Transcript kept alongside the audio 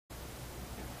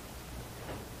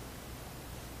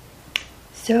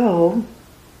So,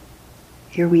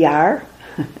 here we are,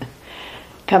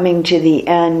 coming to the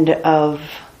end of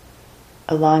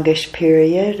a longish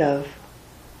period of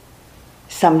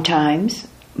sometimes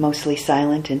mostly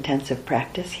silent, intensive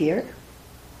practice here.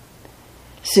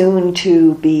 Soon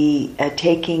to be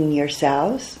taking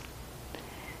yourselves,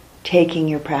 taking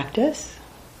your practice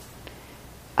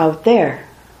out there,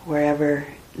 wherever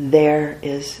there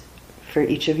is for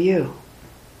each of you.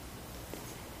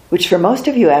 Which for most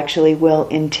of you actually will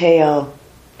entail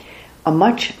a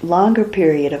much longer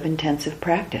period of intensive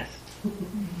practice.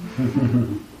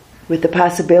 With the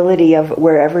possibility of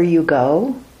wherever you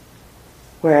go,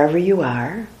 wherever you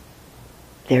are,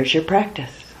 there's your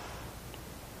practice.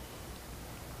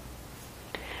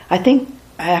 I think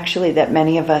actually that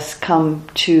many of us come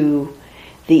to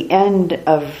the end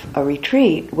of a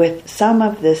retreat with some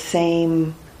of the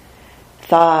same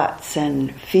thoughts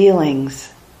and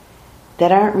feelings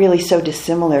that aren't really so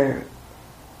dissimilar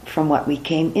from what we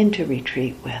came into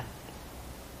retreat with.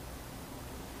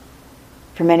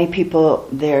 For many people,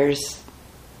 there's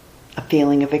a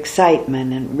feeling of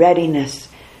excitement and readiness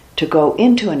to go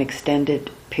into an extended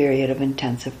period of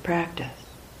intensive practice.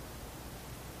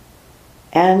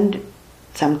 And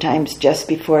sometimes just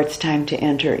before it's time to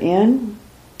enter in,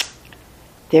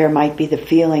 there might be the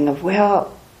feeling of,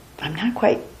 well, I'm not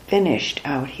quite finished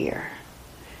out here.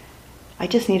 I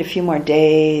just need a few more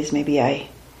days, maybe I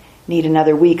need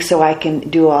another week so I can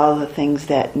do all the things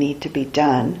that need to be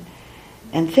done,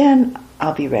 and then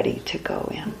I'll be ready to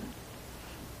go in.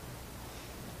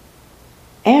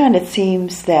 And it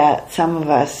seems that some of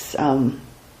us have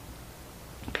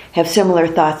similar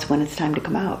thoughts when it's time to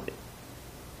come out.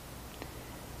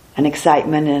 An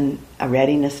excitement and a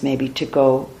readiness maybe to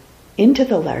go into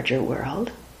the larger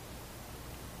world.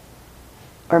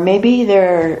 Or maybe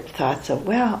there are thoughts of,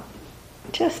 well,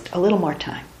 just a little more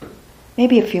time.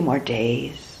 Maybe a few more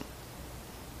days.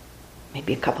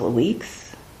 Maybe a couple of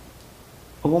weeks.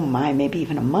 Oh my, maybe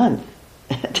even a month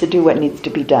to do what needs to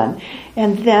be done.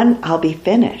 And then I'll be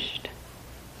finished.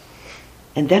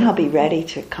 And then I'll be ready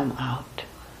to come out.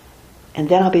 And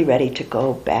then I'll be ready to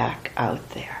go back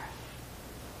out there.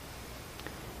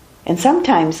 And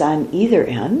sometimes on either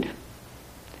end,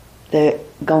 the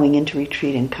going into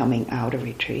retreat and coming out of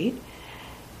retreat,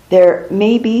 there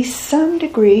may be some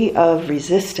degree of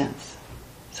resistance,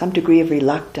 some degree of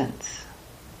reluctance,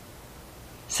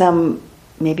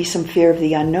 maybe some fear of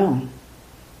the unknown,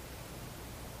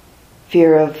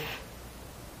 fear of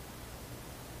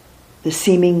the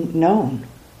seeming known,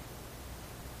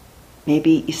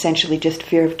 maybe essentially just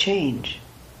fear of change,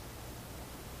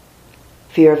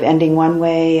 fear of ending one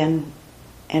way and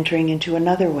entering into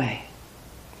another way.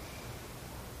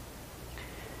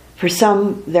 For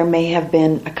some, there may have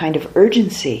been a kind of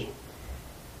urgency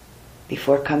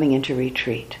before coming into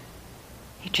retreat.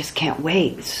 You just can't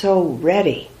wait, so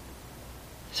ready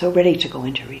to go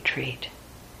into retreat.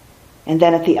 And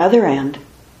then at the other end,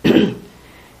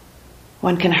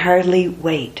 one can hardly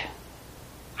wait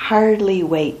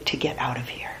to get out of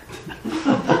here.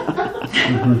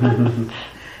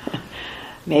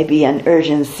 Maybe an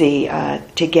urgency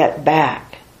to get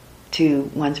back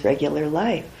to one's regular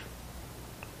life.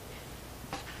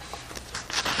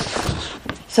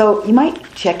 So you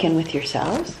might check in with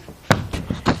yourselves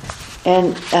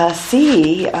and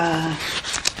see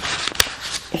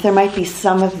if there might be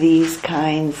some of these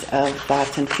kinds of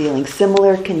thoughts and feelings,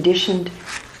 similar conditioned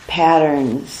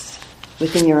patterns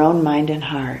within your own mind and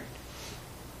heart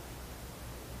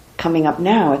coming up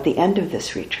now at the end of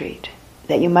this retreat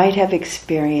that you might have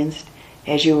experienced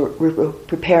as you were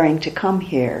preparing to come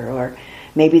here, or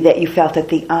maybe that you felt at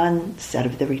the onset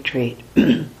of the retreat.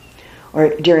 Or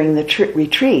during the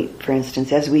retreat, for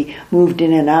instance, as we moved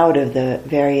in and out of the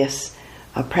various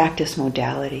practice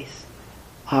modalities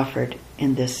offered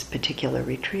in this particular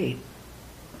retreat.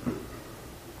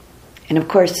 And of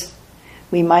course,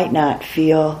 we might not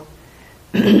feel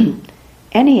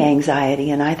any anxiety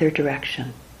in either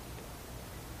direction,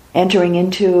 entering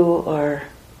into or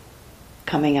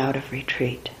coming out of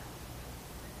retreat.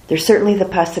 There's certainly the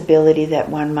possibility that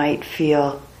one might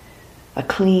feel a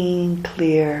clean,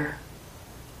 clear,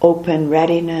 open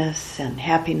readiness and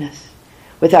happiness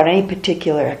without any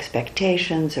particular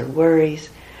expectations or worries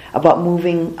about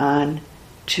moving on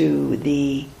to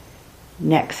the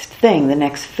next thing, the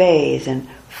next phase and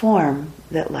form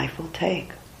that life will take.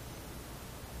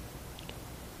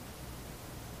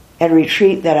 At a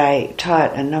retreat that I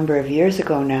taught a number of years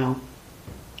ago now,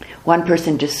 one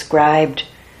person described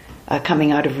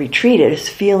coming out of retreat as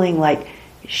feeling like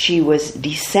she was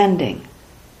descending,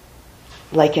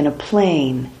 like in a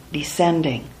plane,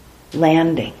 descending,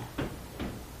 landing,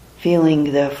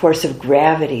 feeling the force of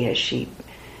gravity, as she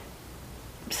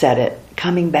said it,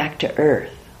 coming back to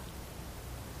earth.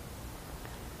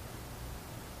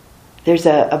 There's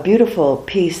a beautiful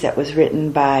piece that was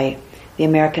written by the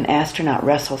American astronaut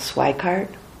Russell Schweickart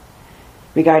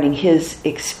regarding his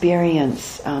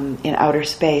experience in outer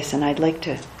space, and I'd like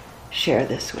to share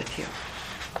this with you.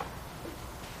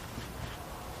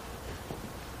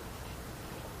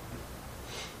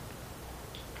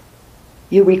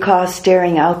 You recall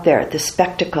staring out there at the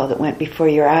spectacle that went before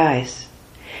your eyes,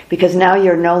 because now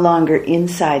you're no longer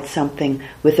inside something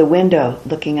with a window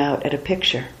looking out at a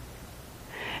picture.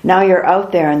 Now you're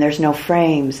out there and there's no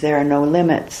frames, there are no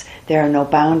limits, there are no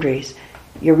boundaries.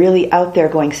 You're really out there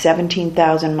going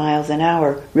 17,000 miles an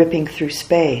hour, ripping through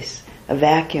space, a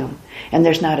vacuum, and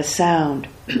there's not a sound.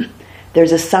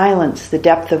 There's a silence, the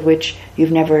depth of which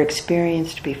you've never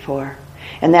experienced before.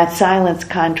 And that silence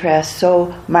contrasts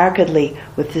so markedly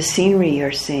with the scenery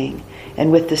you're seeing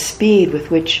and with the speed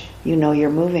with which you know you're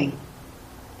moving.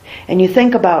 And you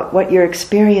think about what you're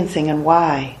experiencing and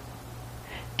why.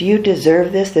 Do you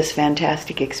deserve this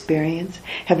fantastic experience?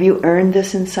 Have you earned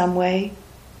this in some way?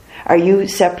 Are you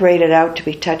separated out to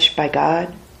be touched by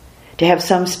God? To have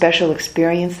some special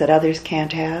experience that others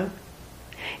can't have?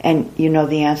 And you know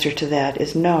the answer to that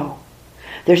is no.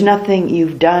 There's nothing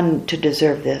you've done to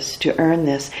deserve this, to earn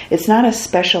this. It's not a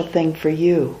special thing for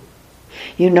you.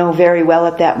 You know very well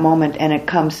at that moment, and it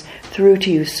comes through to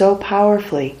you so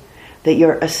powerfully that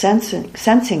you're a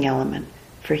sensing element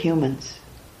for humans.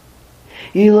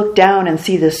 You look down and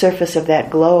see the surface of that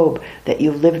globe that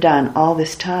you've lived on all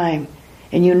this time,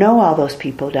 and you know all those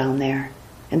people down there,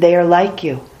 and they are like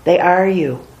you, they are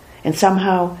you, and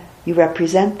somehow you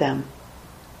represent them.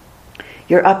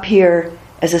 You're up here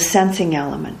as a sensing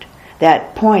element,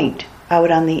 that point out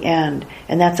on the end,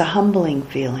 and that's a humbling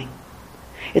feeling.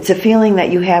 It's a feeling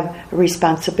that you have a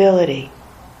responsibility.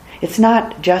 It's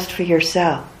not just for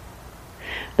yourself.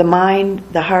 The mind,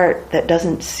 the heart that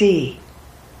doesn't see,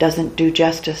 doesn't do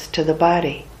justice to the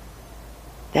body.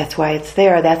 That's why it's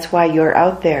there. That's why you're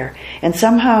out there. And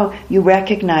somehow you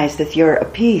recognize that you're a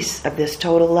piece of this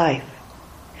total life.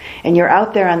 And you're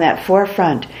out there on that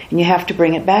forefront, and you have to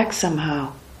bring it back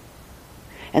somehow.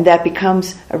 And that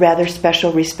becomes a rather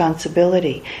special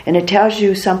responsibility. And it tells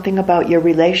you something about your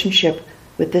relationship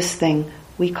with this thing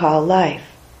we call life.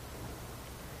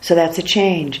 So that's a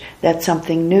change. That's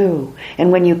something new.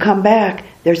 And when you come back,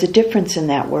 there's a difference in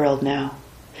that world now.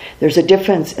 There's a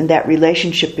difference in that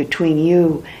relationship between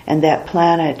you and that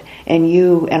planet, and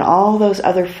you and all those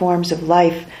other forms of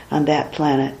life on that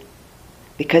planet,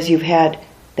 because you've had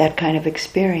that kind of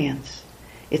experience.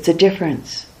 It's a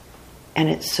difference, and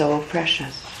it's so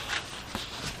precious.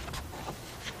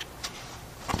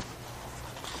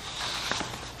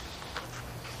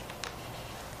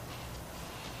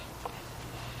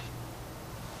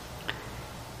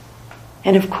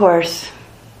 And of course,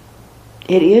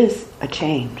 it is a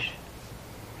change.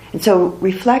 And so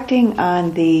reflecting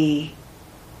on the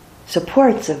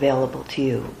supports available to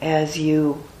you as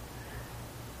you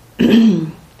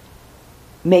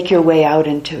make your way out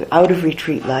of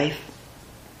retreat life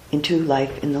into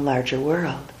life in the larger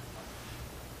world.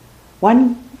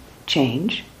 One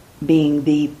change being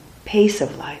the pace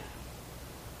of life.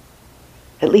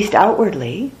 At least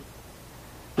outwardly,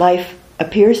 life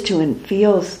appears to and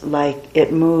feels like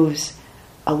it moves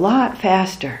a lot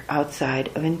faster outside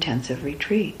of intensive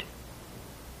retreat.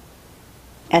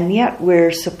 And yet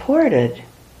we're supported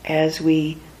as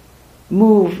we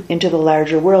move into the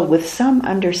larger world with some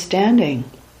understanding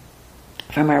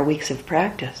from our weeks of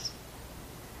practice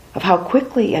of how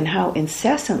quickly and how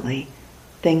incessantly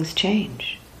things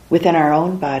change within our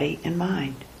own body and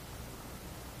mind.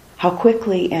 How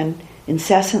quickly and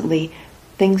incessantly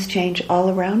things change all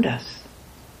around us,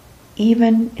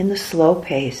 even in the slow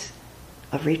pace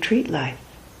of retreat life.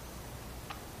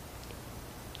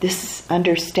 This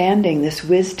understanding, this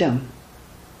wisdom,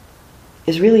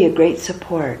 is really a great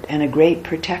support and a great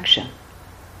protection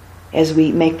as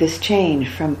we make this change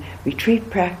from retreat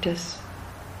practice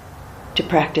to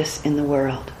practice in the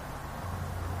world.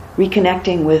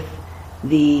 Reconnecting with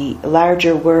the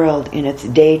larger world in its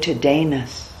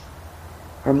day-to-dayness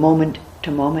or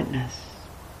moment-to-momentness,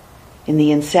 in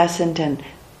the incessant and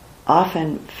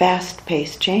often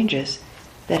fast-paced changes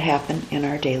that happen in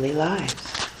our daily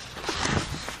lives.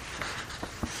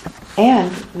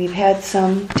 And we've had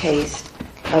some taste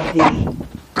of the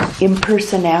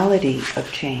impersonality of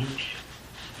change.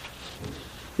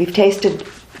 We've tasted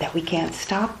that we can't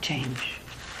stop change.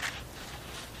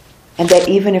 And that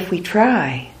even if we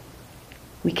try,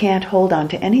 we can't hold on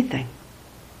to anything.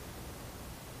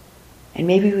 And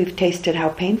maybe we've tasted how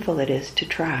painful it is to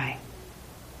try.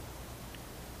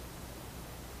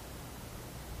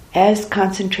 As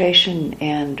concentration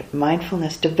and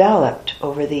mindfulness developed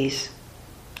over these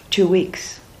 2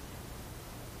 weeks,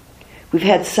 we've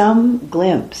had some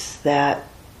glimpse that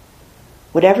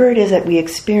whatever it is that we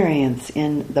experience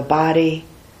in the body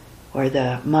or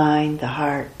the mind, the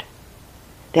heart,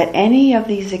 that any of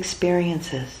these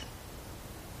experiences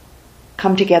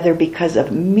come together because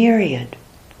of myriad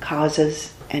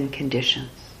causes and conditions.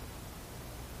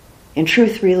 In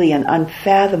truth, really an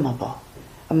unfathomable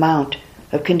amount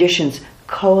of conditions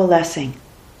coalescing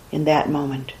in that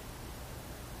moment.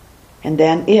 And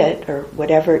then it, or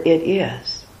whatever it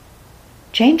is,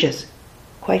 changes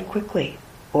quite quickly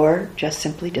or just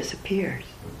simply disappears.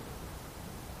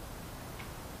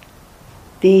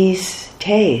 These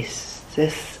tastes,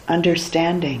 this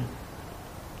understanding,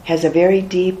 has a very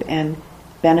deep and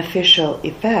beneficial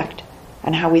effect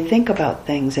on how we think about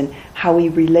things and how we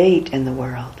relate in the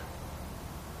world.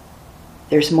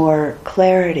 There's more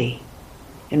clarity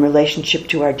in relationship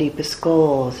to our deepest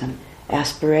goals and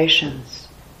aspirations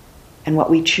and what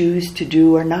we choose to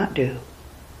do or not do.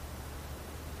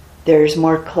 There's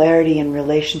more clarity in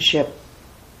relationship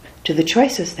to the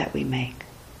choices that we make.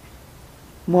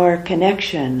 More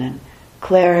connection and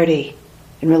clarity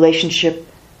in relationship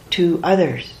to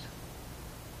others.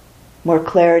 More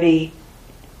clarity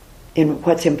in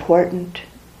what's important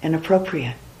and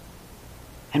appropriate,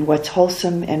 and what's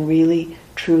wholesome and really,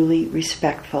 truly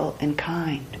respectful and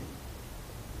kind.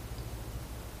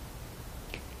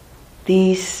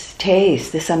 These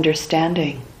tastes, this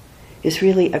understanding, is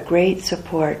really a great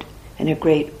support and a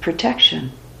great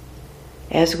protection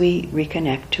as we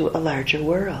reconnect to a larger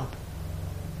world.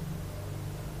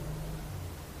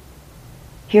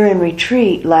 Here in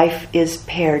retreat, life is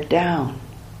pared down.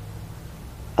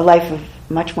 A life of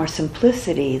much more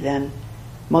simplicity than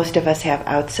most of us have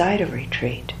outside of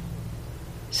retreat.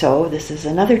 So this is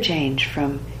another change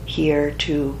from here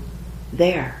to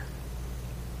there.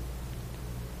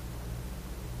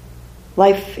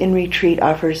 Life in retreat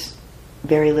offers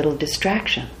very little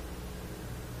distraction.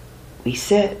 We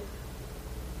sit,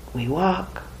 we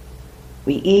walk,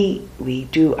 we eat, we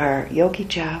do our yogi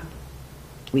job,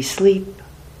 we sleep.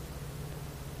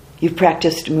 You've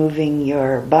practiced moving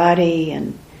your body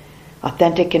in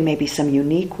authentic and maybe some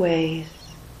unique ways.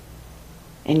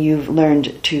 And you've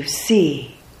learned to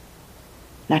see,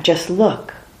 not just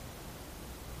look,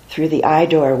 through the eye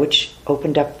door which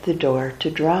opened up the door to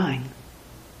drawing.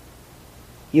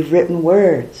 You've written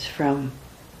words from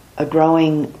a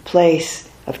growing place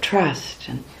of trust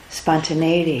and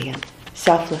spontaneity and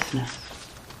selflessness.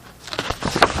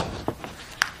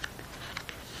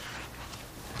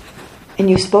 And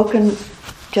you've spoken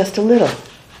just a little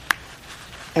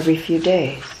every few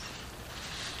days.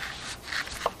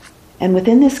 And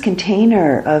within this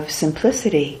container of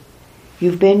simplicity,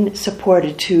 you've been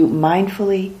supported to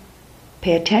mindfully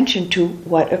pay attention to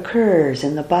what occurs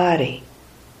in the body,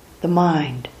 the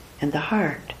mind, and the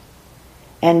heart,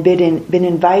 and been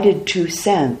invited to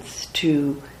sense,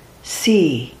 to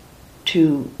see,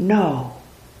 to know.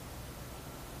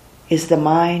 Is the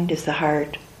mind, is the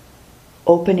heart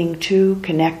opening to,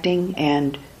 connecting,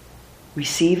 and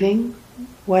receiving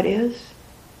what is?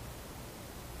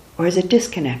 Or is it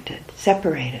disconnected,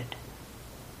 separated?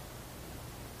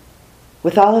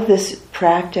 With all of this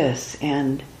practice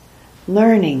and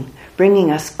learning,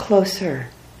 bringing us closer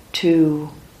to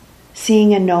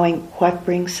seeing and knowing what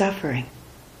brings suffering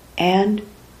and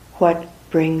what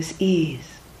brings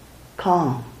ease,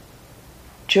 calm,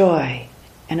 joy,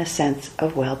 and a sense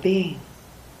of well-being.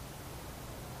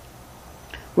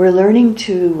 We're learning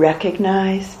to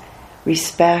recognize,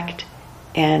 respect,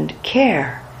 and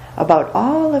care about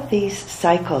all of these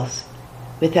cycles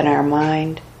within our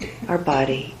mind, our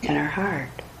body, and our heart.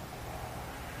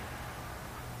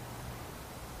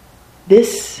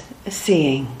 This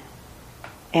seeing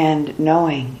and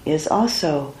knowing is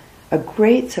also a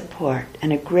great support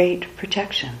and a great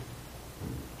protection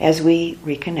as we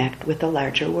reconnect with the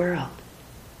larger world.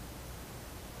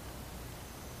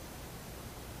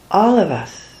 All of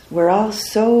us, we're all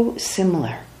so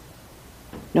similar,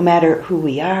 no matter who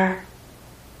we are,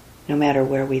 no matter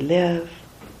where we live,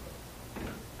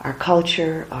 our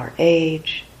culture, our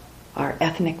age, our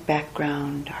ethnic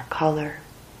background, our color.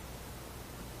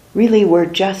 Really, we're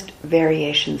just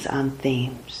variations on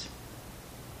themes.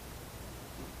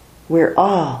 We're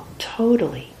all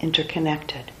totally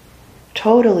interconnected,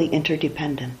 totally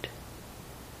interdependent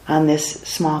on this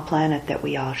small planet that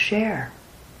we all share.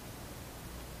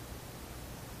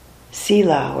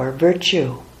 Sila, or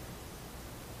virtue,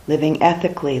 living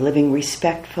ethically, living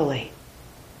respectfully,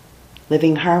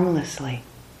 living harmlessly,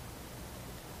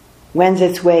 wends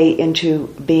its way into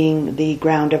being the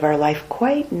ground of our life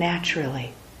quite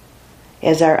naturally,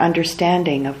 as our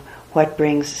understanding of what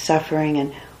brings suffering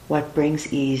and what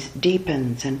brings ease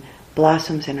deepens and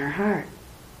blossoms in our heart.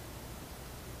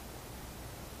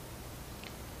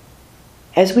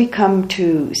 As we come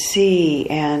to see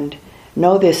and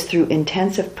know this through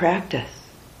intensive practice,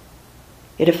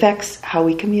 it affects how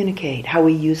we communicate, how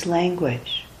we use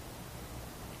language.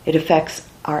 It affects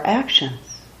our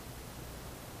actions.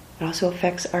 It also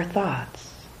affects our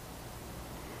thoughts.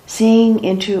 Seeing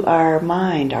into our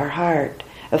mind, our heart,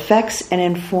 affects and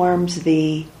informs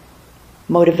the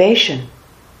motivation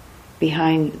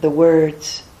behind the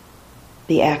words,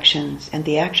 the actions, and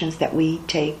the actions that we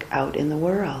take out in the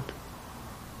world.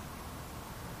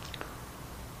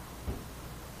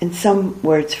 And some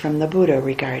words from the Buddha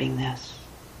regarding this.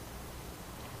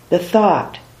 The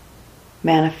thought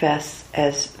manifests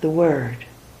as the word.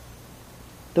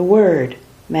 The word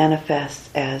manifests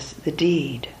as the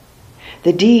deed.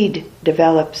 The deed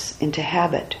develops into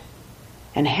habit,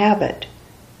 and habit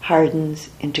hardens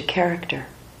into character.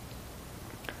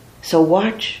 So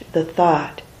watch the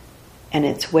thought and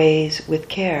its ways with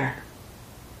care,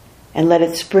 and let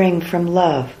it spring from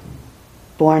love,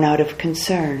 born out of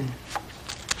concern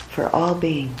for all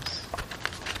beings.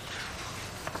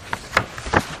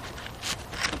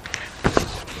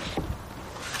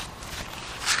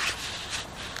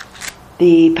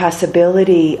 The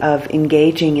possibility of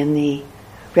engaging in the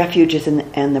refuges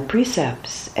and the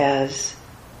precepts as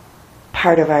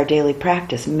part of our daily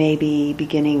practice, maybe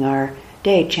beginning our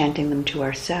day chanting them to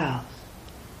ourselves.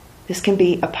 This can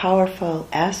be a powerful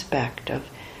aspect of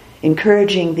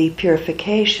encouraging the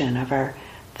purification of our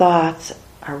thoughts,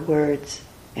 our words,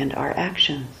 and our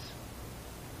actions.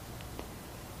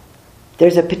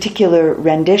 There's a particular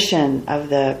rendition of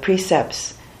the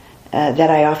precepts that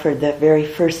I offered the very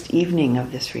first evening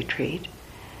of this retreat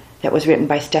that was written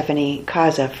by Stephanie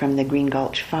Kaza from the Green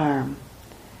Gulch Farm.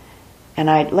 And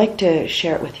I'd like to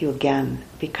share it with you again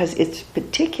because it's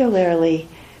particularly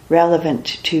relevant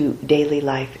to daily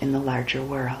life in the larger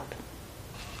world.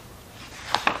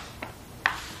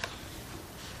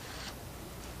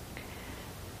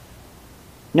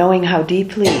 Knowing how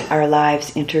deeply our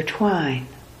lives intertwine,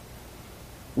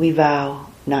 we vow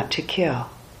not to kill.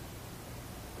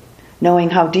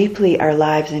 Knowing how deeply our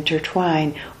lives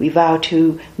intertwine, we vow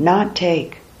to not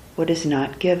take what is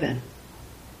not given.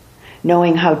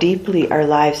 Knowing how deeply our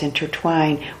lives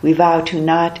intertwine, we vow to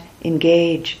not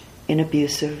engage in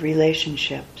abusive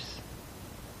relationships.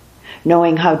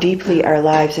 Knowing how deeply our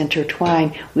lives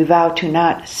intertwine, we vow to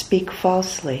not speak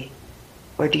falsely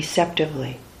or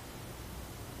deceptively.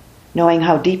 Knowing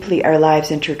how deeply our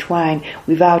lives intertwine,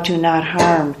 we vow to not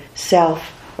harm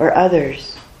self or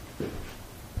others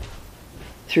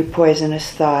through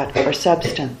poisonous thought or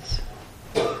substance.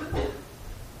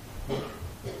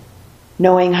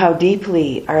 Knowing how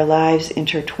deeply our lives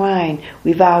intertwine,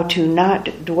 we vow to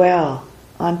not dwell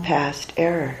on past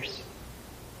errors.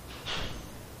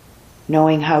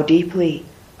 Knowing how deeply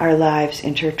our lives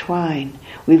intertwine,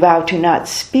 we vow to not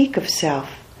speak of self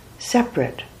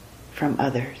separate from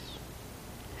others.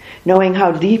 Knowing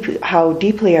how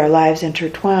deeply our lives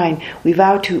intertwine, we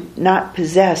vow to not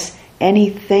possess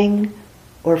anything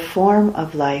or form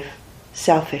of life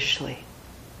selfishly.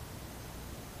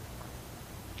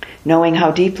 Knowing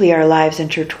how deeply our lives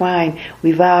intertwine,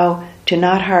 we vow to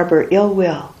not harbor ill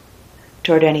will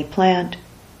toward any plant,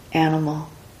 animal,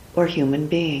 or human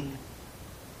being.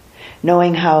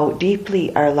 Knowing how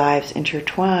deeply our lives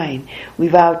intertwine, we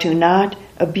vow to not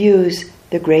abuse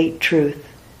the great truth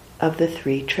of the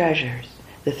three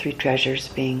treasures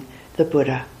being the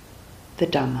Buddha, the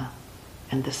Dhamma,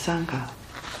 and the Sangha.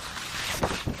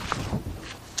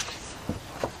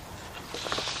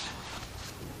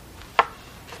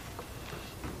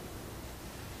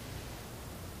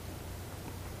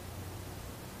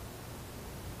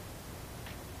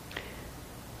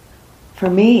 For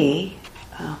me,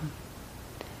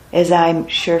 as I'm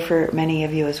sure for many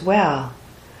of you as well,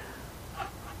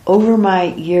 over my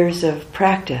years of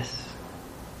practice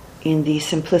in the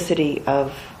simplicity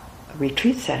of a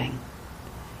retreat setting,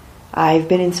 I've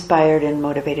been inspired and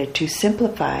motivated to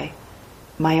simplify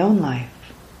my own life,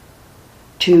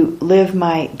 to live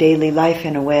my daily life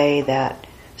in a way that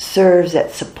serves,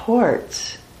 that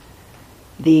supports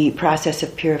the process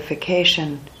of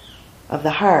purification of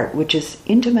the heart, which is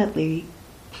intimately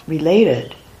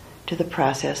related to the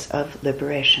process of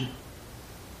liberation.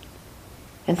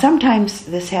 And sometimes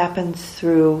this happens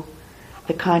through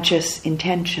the conscious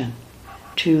intention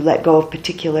to let go of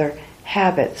particular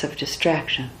habits of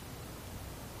distraction.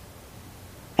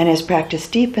 And as practice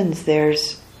deepens,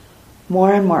 there's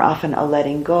more and more often a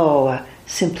letting go, a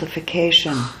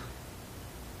simplification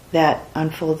that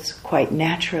unfolds quite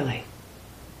naturally,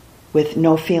 with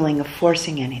no feeling of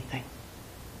forcing anything.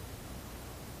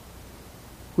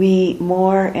 We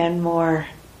more and more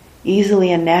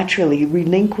easily and naturally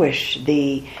relinquish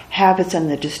the habits and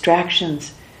the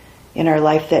distractions in our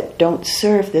life that don't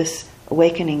serve this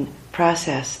awakening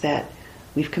process that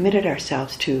we've committed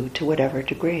ourselves to whatever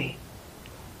degree.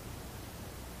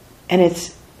 And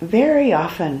it's very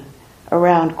often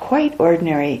around quite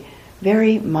ordinary,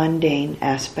 very mundane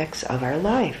aspects of our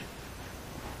life.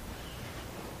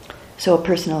 So a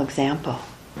personal example.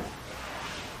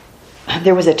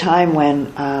 There was a time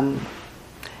when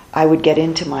I would get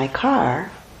into my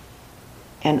car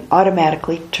and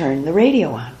automatically turn the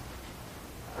radio on.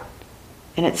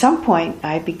 And at some point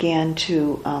I began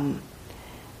to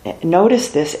notice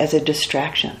this as a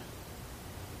distraction.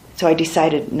 So I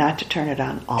decided not to turn it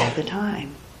on all the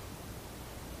time.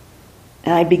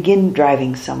 And I begin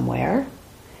driving somewhere,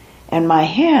 and my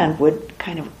hand would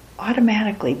kind of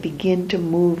automatically begin to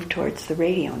move towards the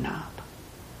radio knob.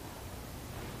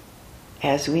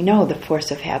 As we know, the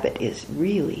force of habit is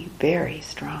really very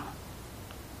strong.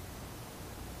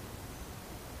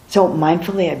 So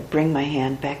mindfully, I bring my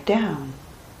hand back down.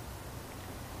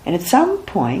 And at some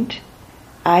point,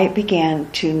 I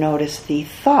began to notice the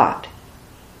thought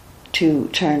to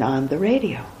turn on the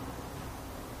radio.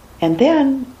 And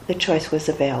then the choice was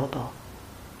available,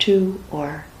 to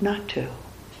or not to.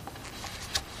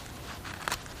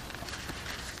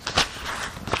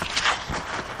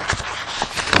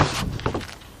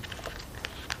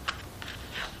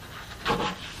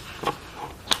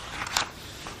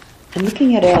 And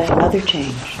looking at another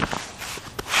change.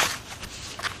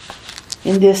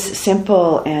 In this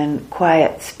simple and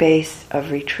quiet space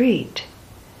of retreat,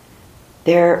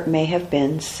 there may have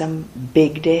been some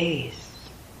big days,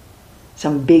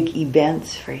 some big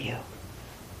events for you.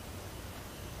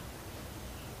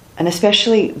 An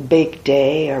especially big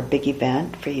day or big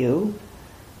event for you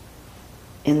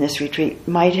in this retreat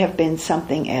might have been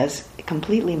something as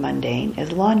completely mundane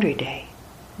as laundry day.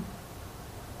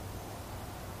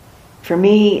 For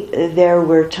me, there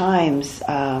were times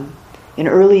in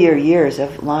earlier years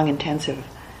of long, intensive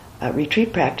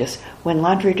retreat practice when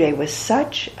laundry day was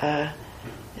such a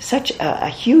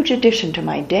huge addition to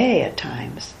my day at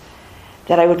times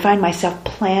that I would find myself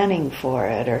planning for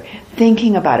it or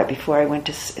thinking about it before I went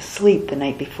to sleep the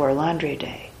night before laundry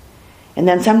day. And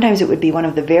then sometimes it would be one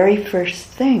of the very first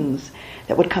things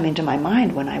that would come into my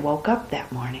mind when I woke up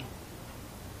that morning.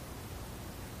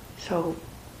 So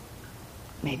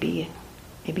maybe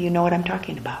you know what I'm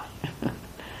talking about.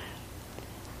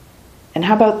 And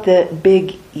how about the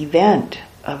big event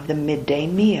of the midday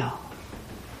meal?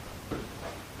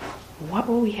 What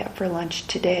will we have for lunch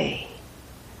today?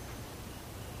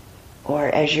 Or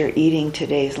as you're eating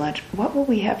today's lunch, what will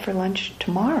we have for lunch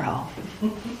tomorrow?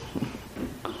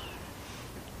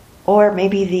 Or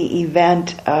maybe the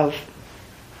event of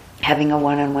having a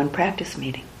one-on-one practice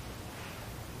meeting.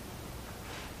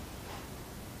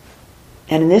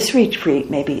 And in this retreat,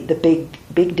 maybe the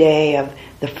big day of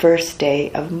the first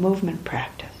day of movement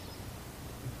practice.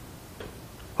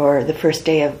 Or the first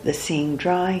day of the seeing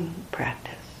drawing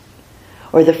practice.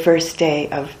 Or the first day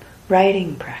of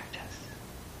writing practice.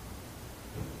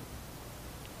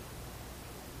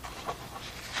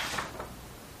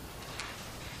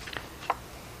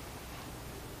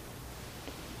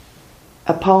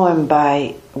 A poem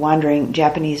by wandering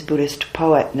Japanese Buddhist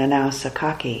poet Nanao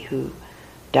Sakaki, who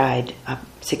died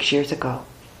 6 years ago.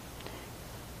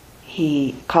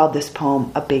 He called this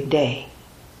poem A Big Day.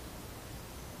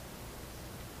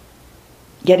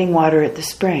 Getting water at the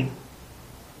spring,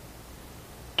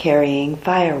 carrying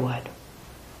firewood,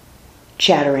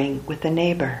 chattering with a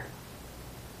neighbor.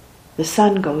 The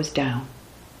sun goes down.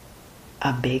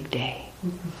 A big day.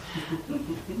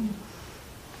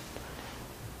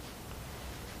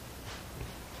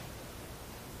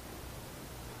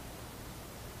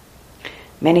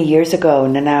 Many years ago,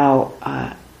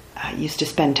 Nanao used to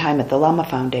spend time at the Lama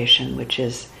Foundation, which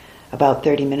is about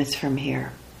 30 minutes from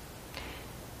here.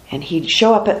 And he'd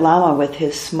show up at Lama with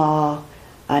his small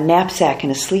knapsack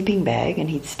and a sleeping bag, and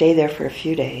he'd stay there for a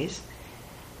few days.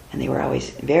 And they were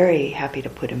always very happy to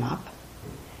put him up.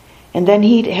 And then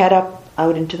he'd head up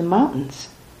out into the mountains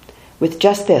with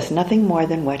just this, nothing more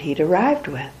than what he'd arrived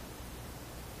with.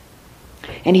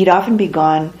 And he'd often be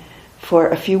gone for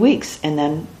a few weeks and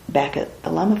then back at the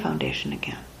Lama Foundation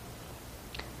again.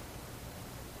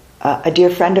 A dear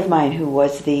friend of mine who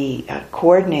was the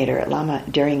coordinator at Lama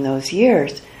during those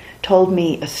years told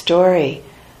me a story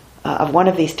of one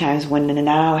of these times when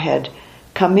Nanao had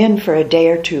come in for a day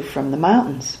or two from the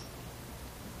mountains.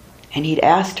 And he'd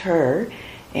asked her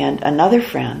and another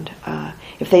friend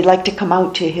if they'd like to come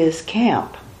out to his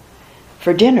camp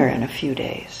for dinner in a few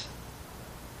days.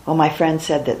 Well, my friend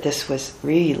said that this was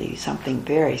really something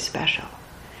very special,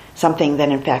 something that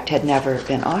in fact had never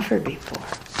been offered before.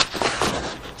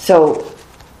 So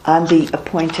on the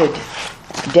appointed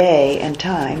day and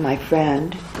time, my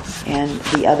friend and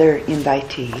the other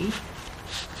invitee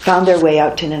found their way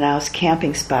out to Nanao's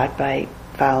camping spot by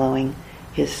following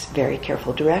his very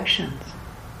careful directions.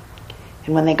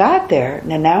 And when they got there,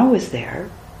 Nanao was there,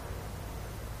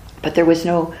 but there was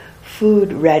no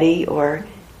food ready or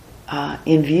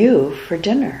in view for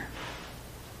dinner.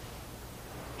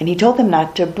 And he told them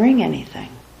not to bring anything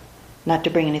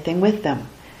with them,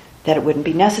 that it wouldn't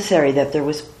be necessary, that there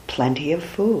was plenty of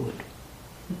food.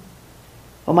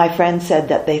 Well, my friend said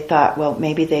that they thought, well,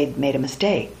 maybe they'd made a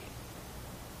mistake,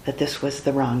 that this was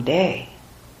the wrong day.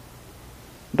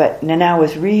 But Nanao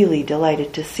was really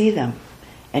delighted to see them,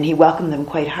 and he welcomed them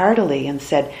quite heartily and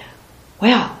said,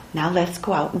 well, now let's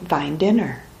go out and find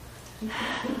dinner.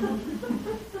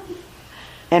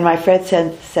 And my friend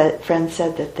said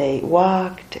that they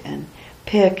walked and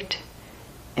picked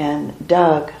and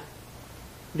dug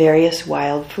various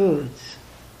wild foods.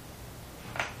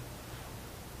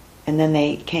 And then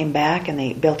they came back and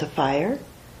they built a fire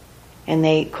and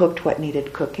they cooked what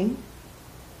needed cooking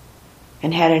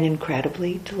and had an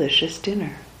incredibly delicious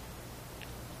dinner.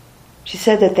 She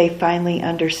said that they finally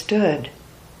understood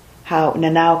how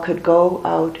Nanao could go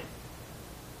out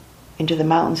into the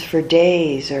mountains for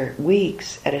days or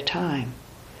weeks at a time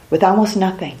with almost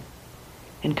nothing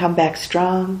and come back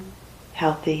strong,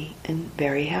 healthy, and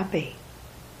very happy.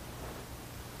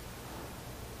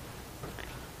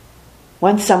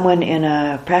 Once someone in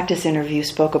a practice interview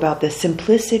spoke about the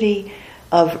simplicity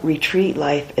of retreat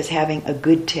life as having a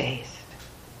good taste.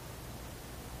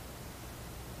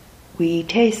 We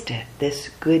taste it, this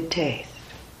good taste,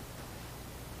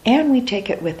 and we take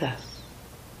it with us.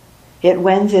 It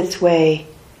wends its way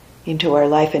into our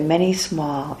life in many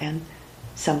small and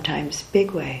sometimes big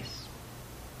ways.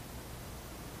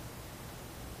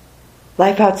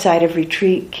 Life outside of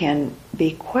retreat can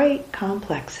be quite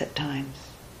complex at times.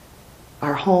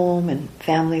 Our home and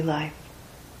family life,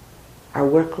 our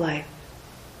work life.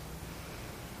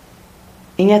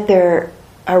 And yet there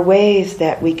are ways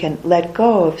that we can let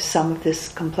go of some of this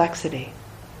complexity.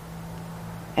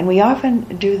 And we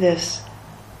often do this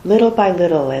little by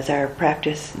little as our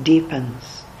practice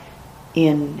deepens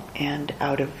in and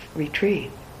out of retreat.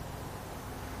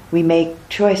 We make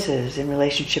choices in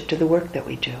relationship to the work that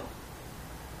we do.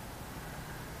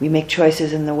 We make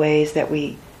choices in the ways that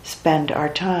we spend our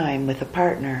time with a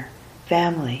partner,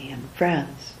 family, and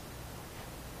friends.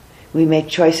 We make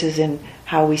choices in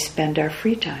how we spend our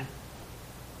free time.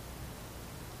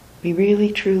 We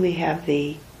really truly have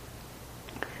the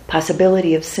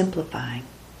possibility of simplifying,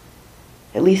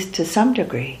 at least to some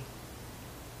degree,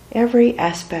 every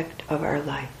aspect of our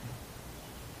life.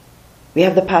 We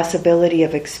have the possibility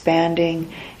of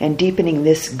expanding and deepening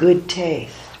this good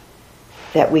taste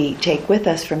that we take with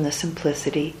us from the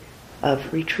simplicity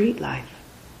of retreat life.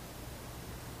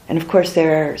 And of course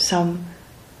there are some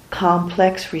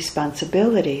complex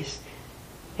responsibilities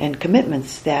and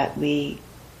commitments that we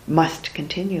must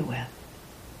continue with.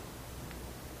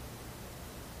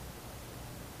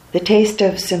 The taste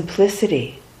of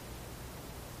simplicity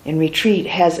in retreat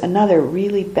has another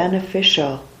really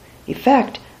beneficial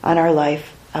effect on our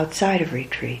life outside of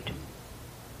retreat.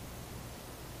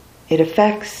 It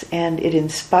affects and it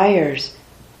inspires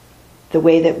the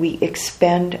way that we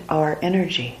expend our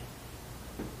energy,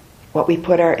 what we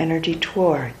put our energy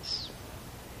towards,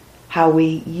 how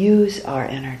we use our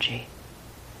energy,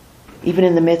 even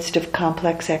in the midst of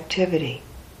complex activity,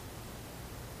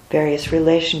 various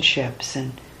relationships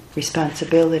and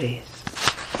responsibilities.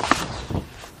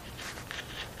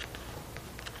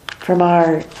 From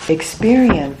our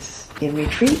experience in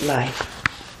retreat life,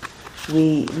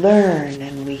 we learn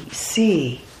and we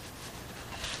see,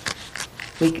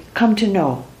 we come to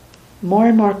know more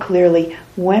and more clearly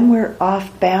when we're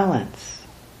off balance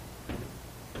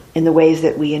in the ways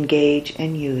that we engage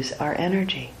and use our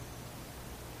energy.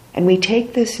 And we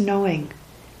take this knowing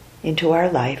into our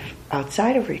life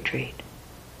outside of retreat.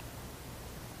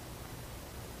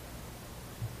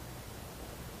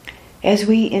 As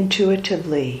we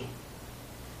intuitively,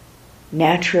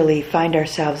 naturally find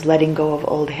ourselves letting go of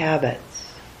old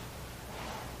habits,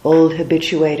 old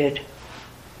habituated,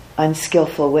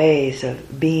 unskillful ways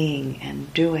of being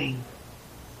and doing,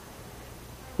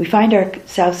 we find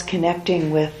ourselves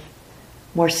connecting with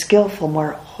more skillful,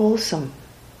 more wholesome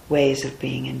ways of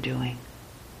being and doing.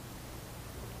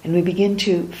 And we begin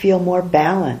to feel more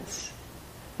balance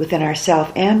within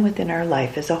ourselves and within our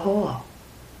life as a whole.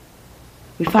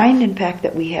 We find, in fact,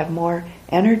 that we have more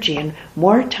energy and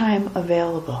more time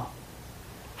available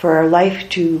for our life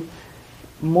to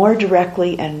more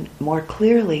directly and more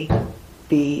clearly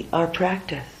be our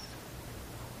practice.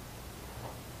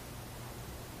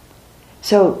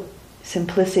 So,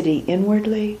 simplicity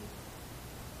inwardly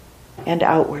and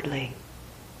outwardly.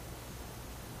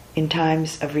 In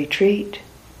times of retreat,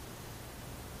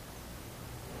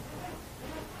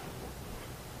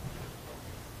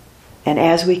 and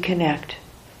as we connect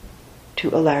to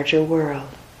a larger world.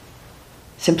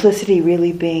 Simplicity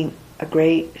really being a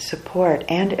great support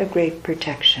and a great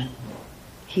protection,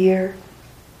 here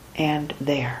and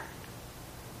there.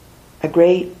 A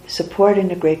great support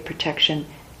and a great protection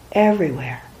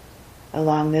everywhere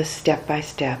along this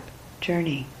step-by-step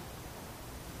journey.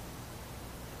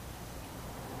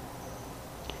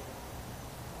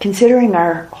 Considering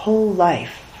our whole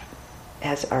life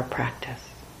as our practice,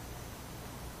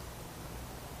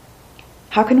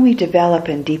 how can we develop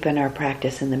and deepen our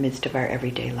practice in the midst of our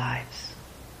everyday lives?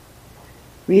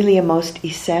 Really a most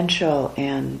essential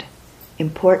and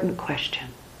important question.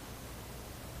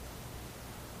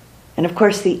 And of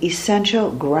course, the essential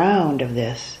ground of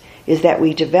this is that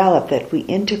we develop, that we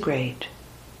integrate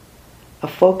a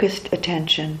focused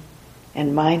attention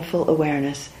and mindful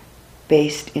awareness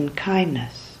based in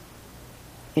kindness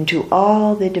into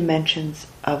all the dimensions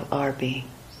of our being,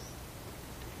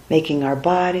 making our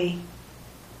body,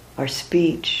 our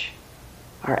speech,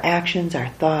 our actions, our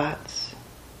thoughts,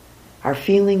 our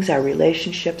feelings, our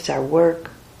relationships, our work,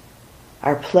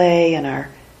 our play, and our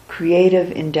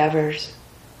creative endeavors,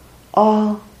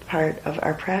 all part of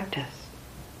our practice.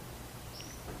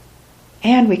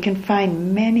 And we can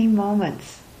find many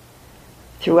moments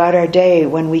throughout our day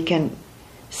when we can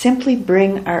simply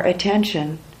bring our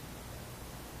attention,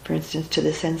 for instance, to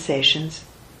the sensations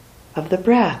of the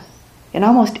breath in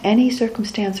almost any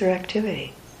circumstance or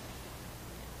activity.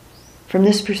 From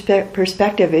this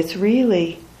perspective, it's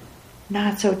really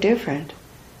not so different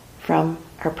from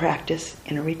our practice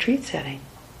in a retreat setting.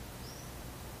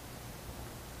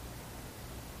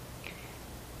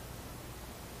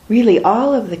 Really,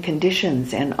 all of the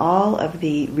conditions and all of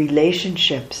the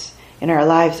relationships in our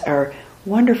lives are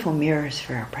wonderful mirrors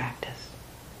for our practice.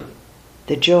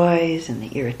 The joys and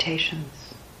the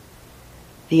irritations,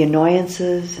 the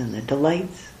annoyances and the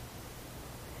delights,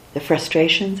 the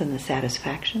frustrations and the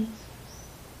satisfactions,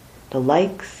 the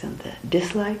likes and the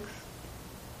dislikes,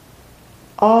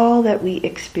 all that we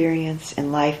experience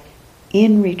in life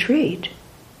in retreat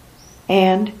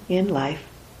and in life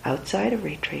outside of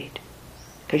retreat.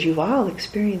 Because you've all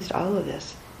experienced all of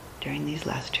this during these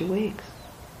last 2 weeks.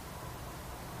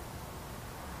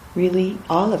 Really,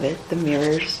 all of it, the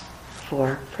mirrors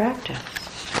for practice.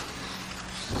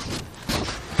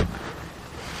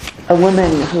 A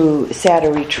woman who sat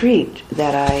a retreat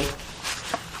that I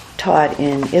taught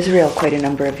in Israel quite a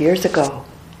number of years ago,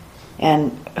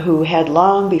 and who had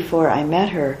long before I met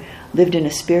her lived in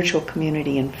a spiritual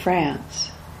community in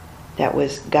France that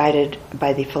was guided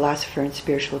by the philosopher and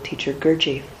spiritual teacher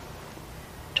Gurdjieff,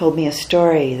 told me a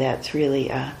story that's really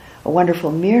a wonderful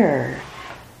mirror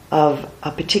of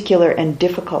a particular and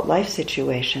difficult life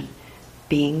situation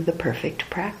being the perfect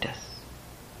practice.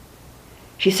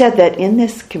 She said that in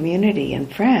this community in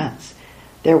France,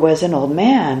 there was an old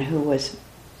man who was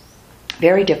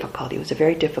very difficult. He was a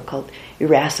very difficult,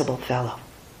 irascible fellow.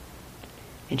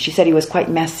 And she said he was quite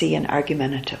messy and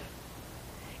argumentative.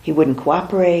 He wouldn't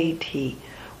cooperate, he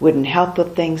wouldn't help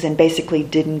with things, and basically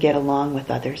didn't get along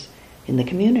with others in the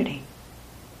community.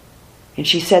 And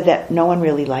she said that no one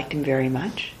really liked him very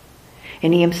much,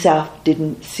 and he himself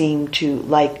didn't seem to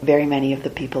like very many of the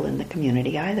people in the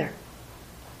community either.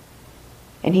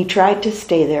 And he tried to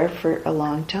stay there for a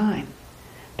long time,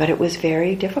 but it was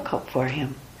very difficult for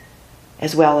him,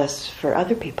 as well as for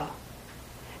other people.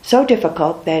 So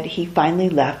difficult that he finally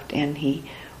left and he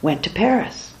went to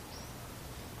Paris.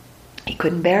 He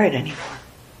couldn't bear it anymore.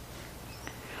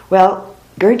 Well,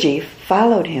 Gurdjieff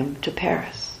followed him to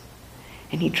Paris,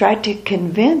 and he tried to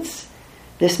convince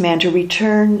this man to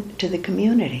return to the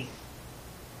community.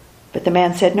 But the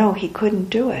man said no, he couldn't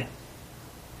do it.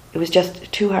 It was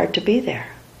just too hard to be there.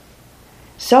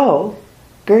 So,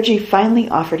 Gurdjieff finally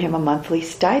offered him a monthly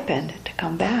stipend to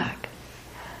come back,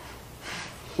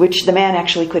 which the man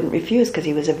actually couldn't refuse because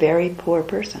he was a very poor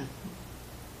person.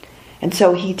 And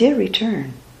so he did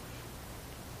return.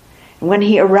 And when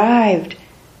he arrived,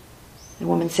 the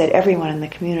woman said everyone in the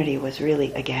community was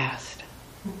really aghast.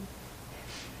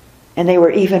 And they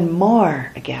were even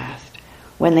more aghast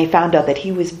when they found out that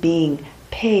he was being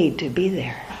paid to be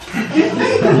there.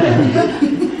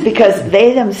 Because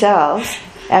they themselves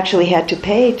actually had to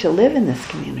pay to live in this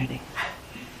community.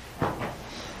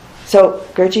 So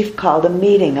Gurdjieff called a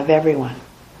meeting of everyone.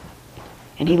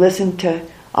 And he listened to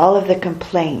all of the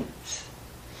complaints.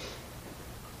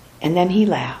 And then he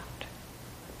laughed.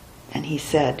 And he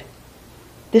said,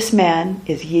 "This man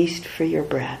is yeast for your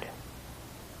bread.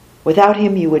 Without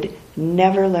him you would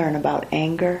never learn about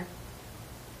anger,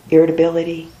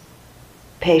 irritability,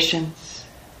 patience,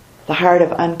 the heart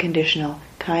of unconditional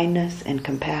kindness and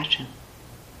compassion.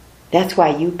 That's why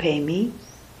you pay me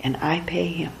and I pay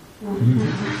him."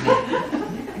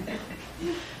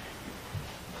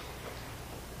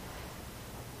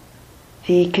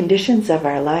 The conditions of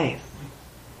our life,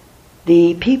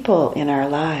 the people in our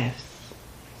lives,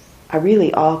 are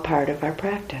really all part of our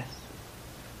practice.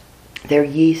 They're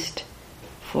yeast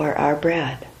for our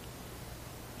bread,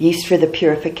 yeast for the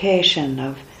purification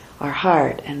of our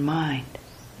heart and mind,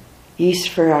 yeast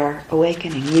for our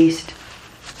awakening, yeast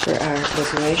for our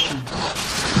liberation.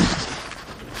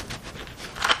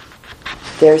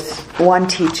 There's one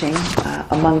teaching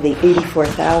among the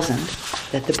 84,000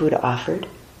 that the Buddha offered,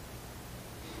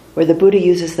 where the Buddha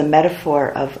uses the metaphor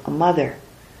of a mother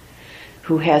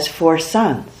who has 4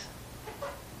 sons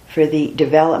for the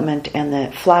development and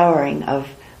the flowering of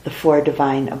the 4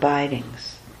 divine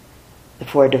abidings. The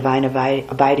 4 divine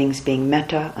abidings being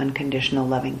metta, unconditional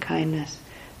loving kindness,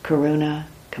 karuna,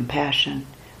 compassion,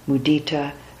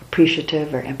 mudita,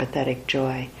 appreciative or empathetic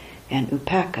joy, and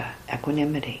upekkha,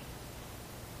 equanimity.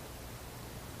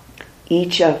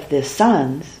 Each of the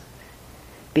sons,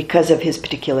 because of his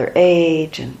particular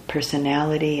age and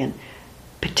personality and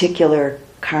particular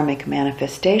karmic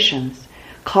manifestations,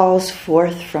 calls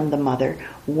forth from the mother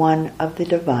one of the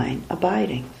divine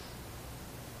abidings.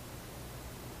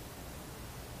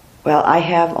 Well, I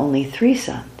have only 3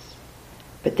 sons,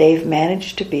 but they've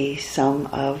managed to be some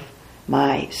of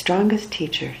my strongest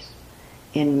teachers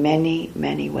in many,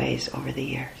 many ways over the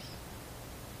years.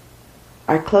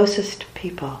 Our closest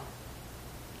people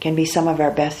can be some of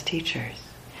our best teachers,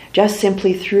 just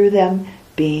simply through them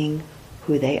being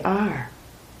who they are,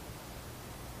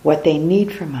 what they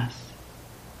need from us,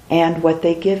 and what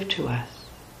they give to us,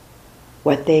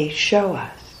 what they show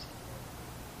us.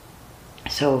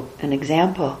 So, an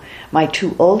example, my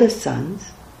 2 oldest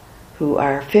sons, who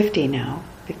are 50 now,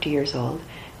 50 years old,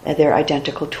 they're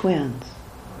identical twins.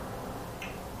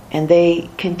 And they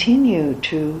continue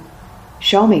to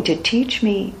show me, to teach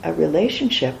me a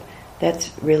relationship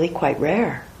that's really quite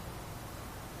rare.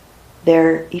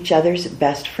 They're each other's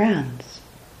best friends.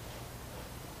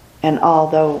 And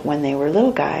although when they were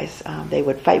little guys, they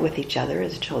would fight with each other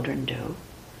as children do,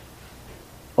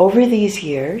 over these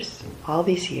years, all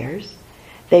these years,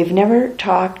 they've never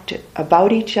talked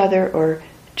about each other or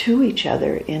to each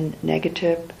other in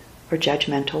negative or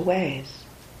judgmental ways.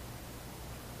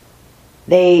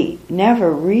 They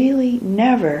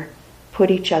never put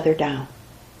each other down.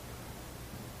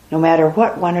 No matter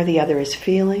what one or the other is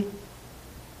feeling,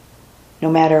 no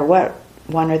matter what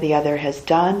one or the other has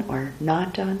done or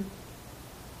not done,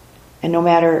 and no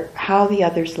matter how the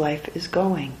other's life is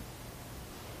going.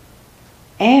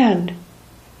 And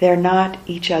they're not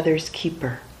each other's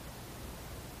keeper.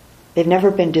 They've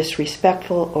never been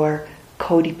disrespectful or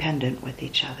codependent with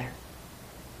each other.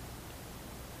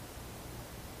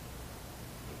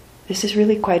 This is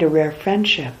really quite a rare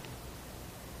friendship.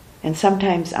 And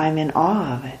sometimes I'm in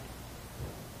awe of it.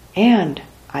 And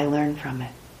I learn from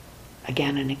it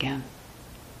again and again.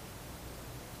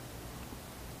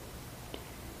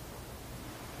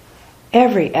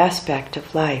 Every aspect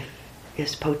of life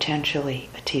is potentially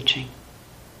a teaching.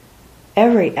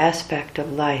 Every aspect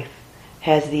of life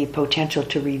has the potential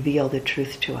to reveal the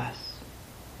truth to us.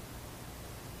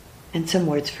 And some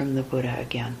words from the Buddha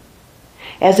again.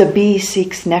 As a bee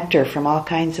seeks nectar from all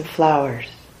kinds of flowers,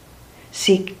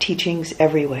 seek teachings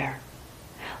everywhere.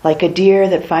 Like a deer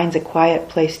that finds a quiet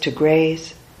place to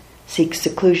graze, seek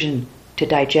seclusion to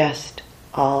digest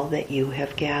all that you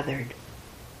have gathered.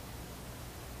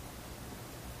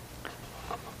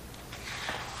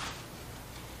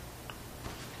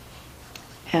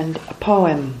 And a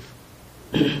poem.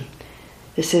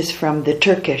 This is from the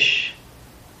Turkish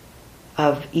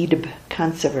of Edip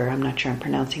Cansever. I'm not sure I'm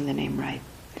pronouncing the name right.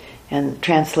 And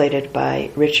translated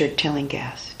by Richard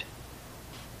Tillinghast.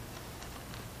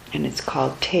 And it's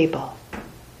called Table.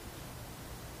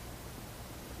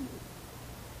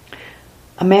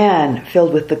 A man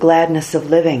filled with the gladness of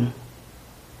living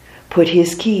put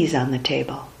his keys on the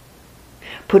table,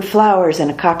 put flowers in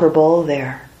a copper bowl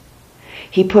there.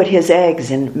 He put his eggs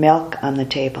and milk on the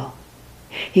table.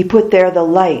 He put there the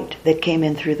light that came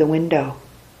in through the window.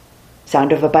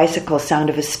 Sound of a bicycle, sound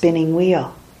of a spinning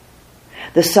wheel.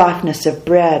 The softness of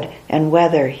bread and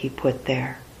weather he put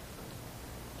there.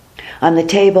 On the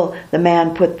table, the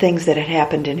man put things that had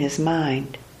happened in his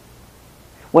mind,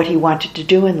 what he wanted to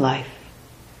do in life.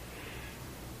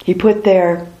 He put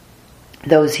there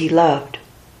those he loved,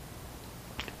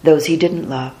 those he didn't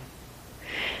love.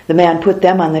 The man put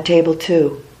them on the table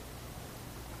too.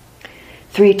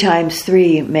 3 times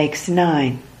 3 makes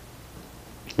 9.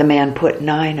 The man put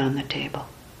 9 on the table.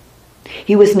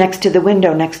 He was next to the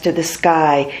window, next to the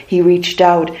sky. He reached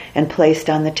out and placed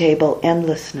on the table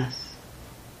endlessness.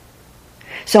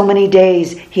 So many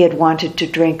days he had wanted to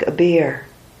drink a beer.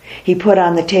 He put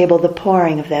on the table the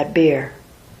pouring of that beer.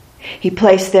 He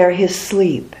placed there his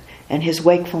sleep and his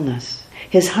wakefulness,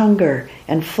 his hunger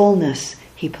and fullness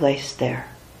he placed there.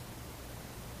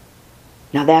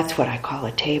 Now that's what I call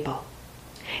a table.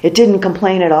 It didn't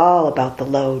complain at all about the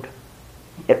load.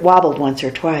 It wobbled once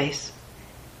or twice,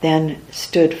 then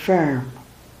stood firm.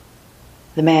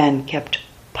 The man kept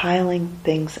piling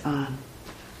things on.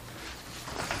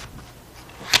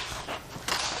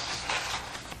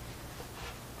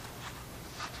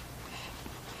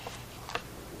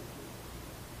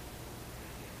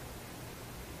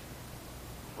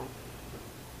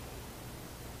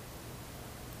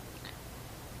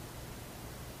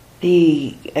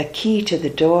 The key to the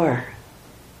door,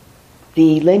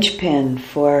 the linchpin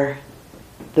for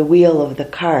the wheel of the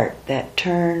cart that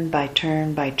turn by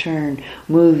turn by turn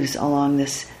moves along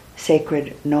this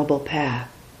sacred noble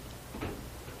path,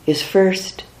 is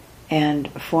first and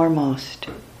foremost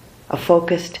a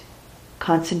focused,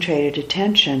 concentrated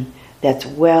attention that's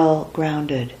well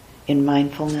grounded in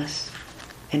mindfulness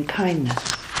and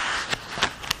kindness.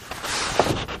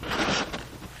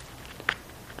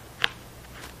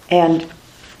 And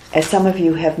as some of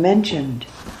you have mentioned,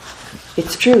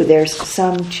 it's true, there's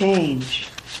some change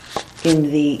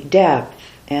in the depth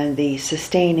and the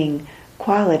sustaining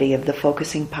quality of the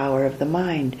focusing power of the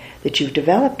mind that you've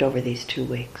developed over these 2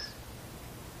 weeks.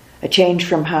 A change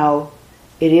from how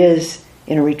it is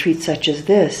in a retreat such as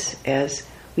this as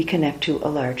we connect to a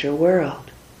larger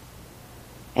world.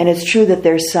 And it's true that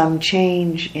there's some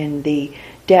change in the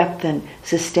depth and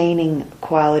sustaining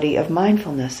quality of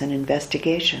mindfulness and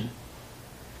investigation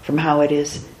from how it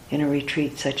is in a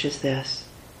retreat such as this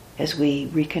as we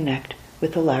reconnect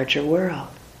with the larger world.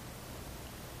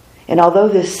 And although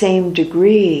this same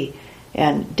degree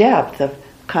and depth of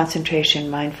concentration,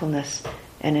 mindfulness,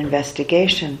 and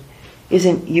investigation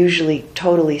isn't usually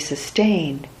totally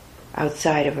sustained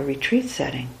outside of a retreat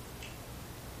setting,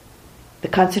 the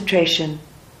concentration,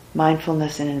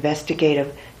 mindfulness, and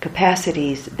investigative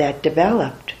capacities that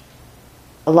developed,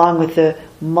 along with the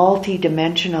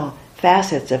multi-dimensional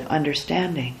facets of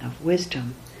understanding, of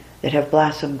wisdom that have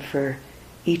blossomed for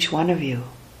each one of you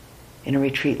in a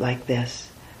retreat like this,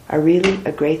 are really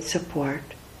a great support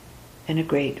and a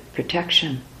great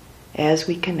protection as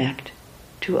we connect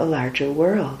to a larger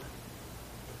world.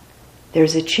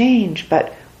 There's a change,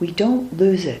 but we don't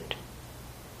lose it.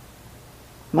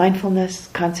 Mindfulness,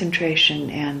 concentration,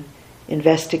 and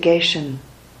investigation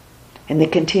and the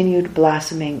continued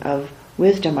blossoming of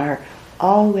wisdom are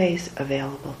always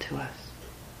available to us.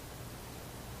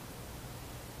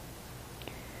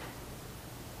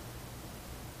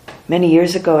 Many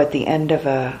years ago, at the end of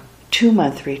a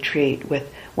 2-month retreat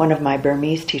with one of my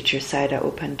Burmese teachers, Sayadaw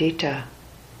U Pandita,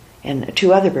 and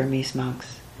 2 other Burmese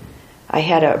monks, I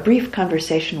had a brief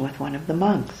conversation with one of the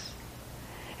monks.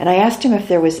 And I asked him if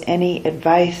there was any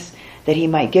advice that he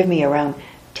might give me around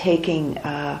taking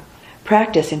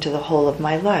practice into the whole of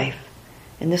my life.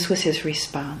 And this was his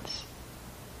response.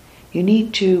 You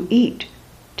need to eat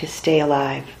to stay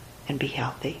alive and be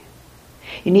healthy.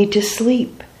 You need to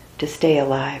sleep to stay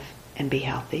alive and be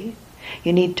healthy.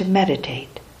 You need to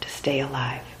meditate to stay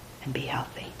alive and be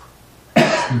healthy.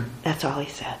 That's all he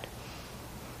said.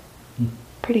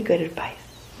 Pretty good advice.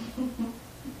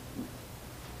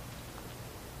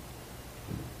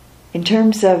 In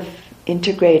terms of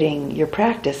integrating your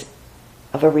practice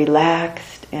of a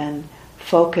relaxed and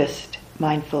focused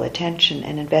mindful attention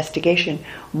and investigation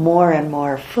more and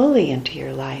more fully into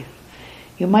your life,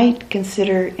 you might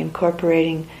consider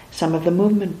incorporating some of the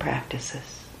movement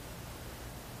practices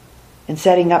and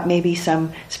setting up maybe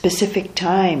some specific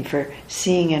time for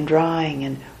seeing and drawing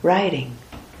and writing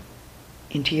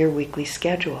into your weekly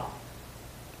schedule.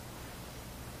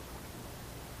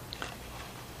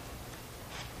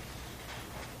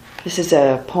 This is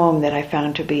a poem that I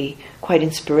found to be quite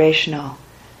inspirational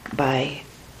by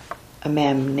a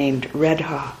man named Red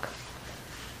Hawk.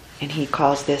 And he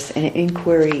calls this an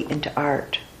inquiry into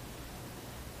art.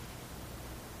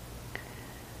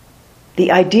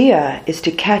 The idea is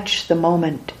to catch the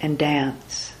moment and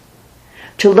dance,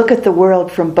 to look at the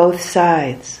world from both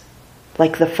sides,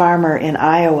 like the farmer in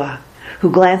Iowa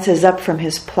who glances up from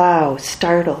his plow,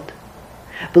 startled,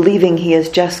 believing he has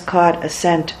just caught a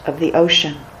scent of the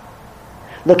ocean.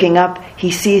 Looking up,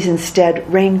 he sees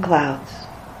instead rain clouds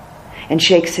and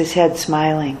shakes his head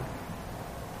smiling.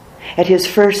 At his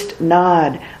first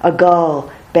nod, a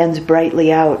gull bends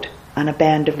brightly out on a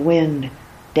band of wind,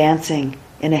 dancing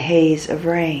in a haze of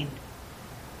rain.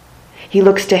 He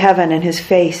looks to heaven and his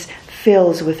face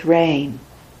fills with rain.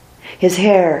 His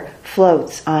hair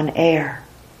floats on air.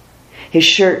 His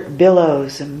shirt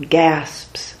billows and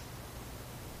gasps.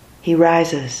 He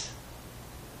rises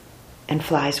and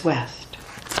flies west.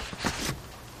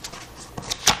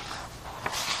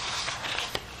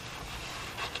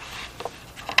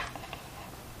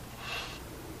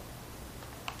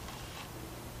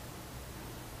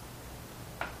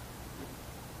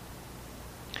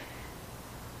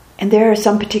 And there are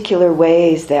some particular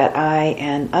ways that I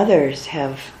and others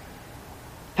have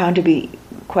found to be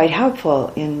quite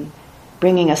helpful in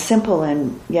bringing a simple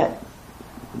and yet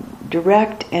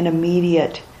direct and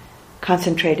immediate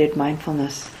concentrated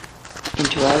mindfulness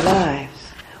into our lives.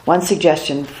 One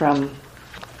suggestion from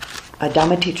a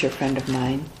Dhamma teacher friend of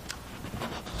mine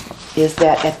is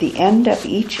that at the end of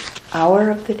each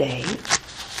hour of the day,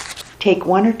 take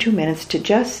 1 or 2 minutes to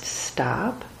just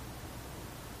stop,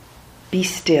 be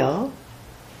still,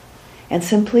 and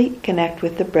simply connect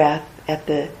with the breath at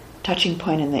the touching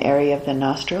point in the area of the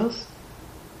nostrils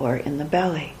or in the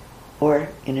belly or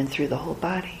in and through the whole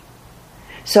body.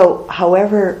 So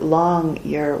however long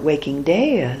your waking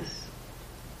day is,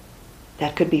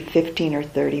 that could be 15 or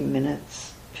 30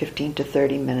 minutes, 15 to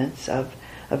 30 minutes of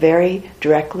a very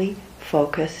directly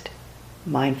focused,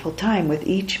 mindful time, with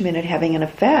each minute having an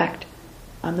effect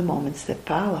on the moments that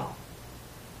follow.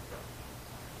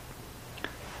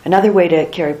 Another way to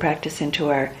carry practice into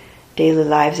our daily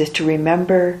lives is to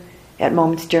remember at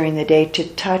moments during the day to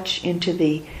touch into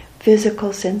the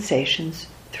physical sensations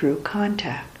through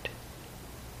contact.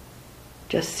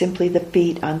 Just simply the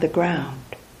feet on the ground,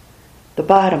 the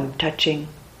bottom touching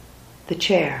the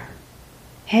chair,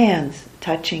 hands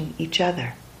touching each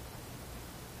other.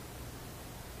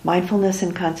 Mindfulness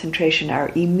and concentration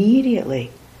are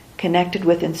immediately connected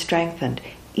with and strengthened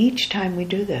each time we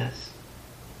do this.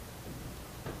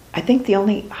 I think the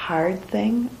only hard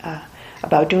thing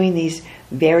about doing these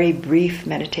very brief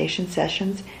meditation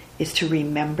sessions is to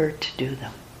remember to do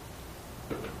them.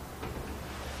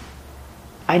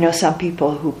 I know some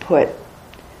people who put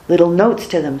little notes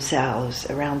to themselves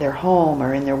around their home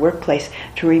or in their workplace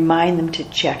to remind them to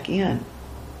check in.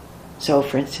 So,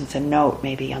 for instance, a note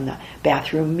maybe on the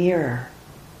bathroom mirror.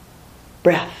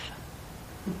 Breath.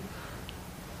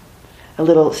 A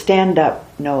little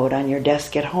stand-up note on your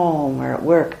desk at home or at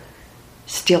work.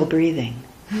 Still breathing.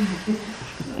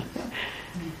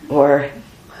 Or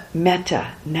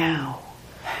metta, now.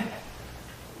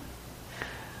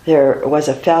 There was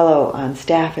a fellow on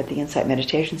staff at the Insight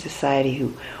Meditation Society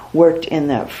who worked in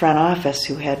the front office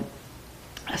who had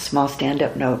a small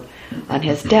stand-up note on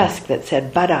his desk that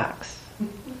said buttocks.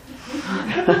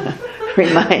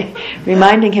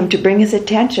 Reminding him to bring his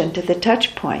attention to the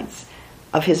touch points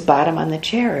of his bottom on the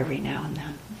chair every now and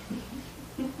then.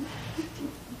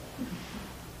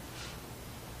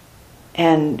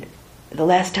 And the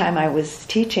last time I was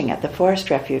teaching at the Forest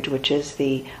Refuge, which is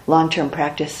the long-term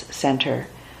practice center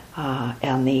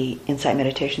on the Insight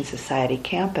Meditation Society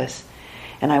campus,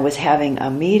 and I was having a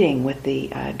meeting with the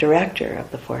director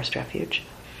of the Forest Refuge.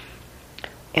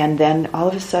 And then all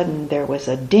of a sudden there was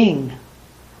a ding,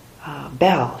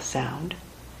 bell sound,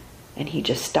 and he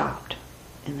just stopped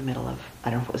in the middle of, I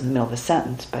don't know if it was in the middle of a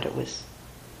sentence, but it was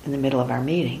in the middle of our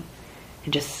meeting,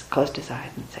 and just closed his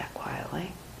eyes and sat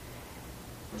quietly.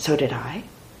 So did I.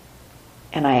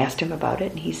 And I asked him about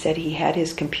it, and he said he had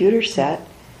his computer set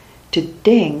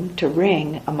to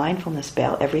ring a mindfulness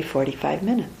bell every 45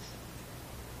 minutes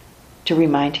to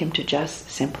remind him to just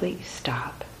simply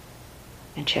stop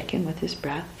and check in with his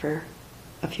breath for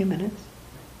a few minutes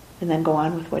and then go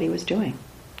on with what he was doing.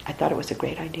 I thought it was a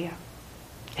great idea.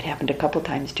 It happened a couple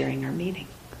times during our meeting.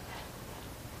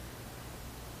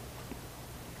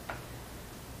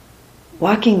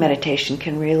 Walking meditation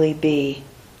can really be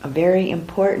a very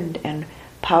important and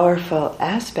powerful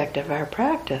aspect of our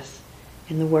practice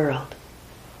in the world.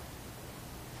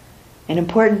 An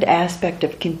important aspect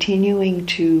of continuing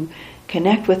to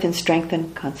connect with and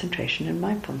strengthen concentration and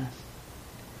mindfulness.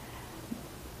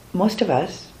 Most of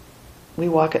us we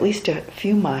walk at least a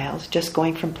few miles just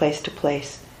going from place to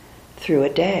place through a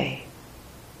day,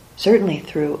 certainly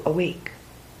through a week.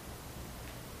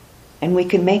 And we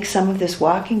can make some of this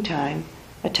walking time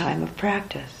a time of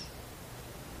practice.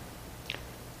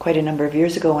 Quite a number of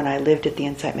years ago, when I lived at the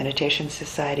Insight Meditation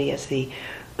Society as the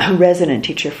resident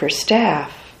teacher for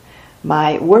staff,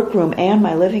 my workroom and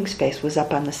my living space was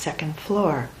up on the second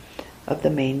floor of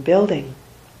the main building.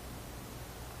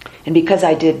 And because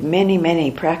I did many,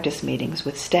 many practice meetings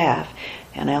with staff,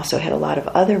 and I also had a lot of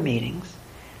other meetings,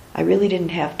 I really didn't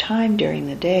have time during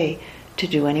the day to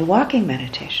do any walking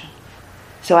meditation.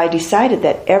 So I decided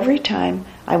that every time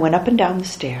I went up and down the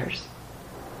stairs,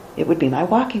 it would be my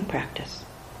walking practice.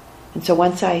 And so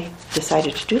once I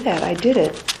decided to do that, I did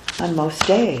it on most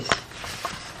days.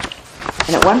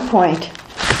 And at one point,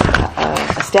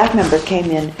 a staff member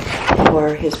came in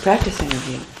for his practice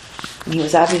interview, and he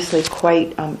was obviously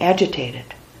quite agitated.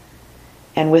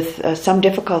 And with some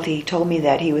difficulty, he told me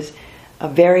that he was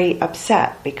very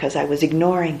upset because I was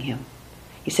ignoring him.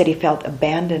 He said he felt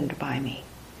abandoned by me.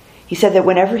 He said that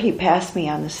whenever he passed me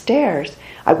on the stairs,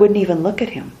 I wouldn't even look at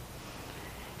him.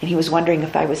 And he was wondering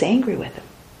if I was angry with him.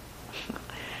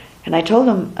 And I told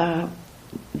him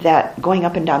that going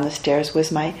up and down the stairs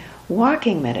was my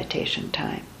walking meditation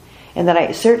time, and that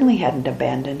I certainly hadn't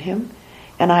abandoned him,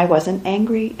 and I wasn't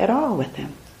angry at all with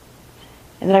him.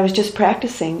 And that I was just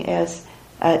practicing as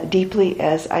deeply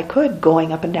as I could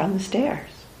going up and down the stairs.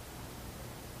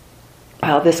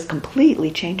 Well, this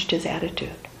completely changed his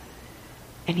attitude.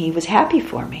 And he was happy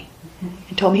for me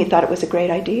and told me he thought it was a great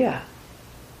idea.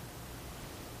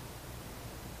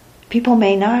 People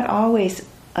may not always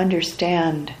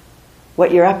understand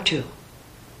what you're up to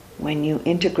when you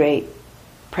integrate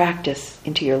practice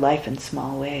into your life in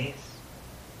small ways.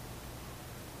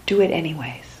 Do it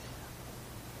anyways.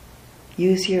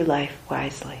 Use your life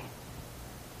wisely.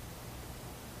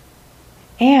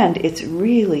 And it's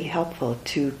really helpful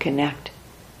to connect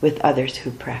with others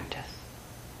who practice.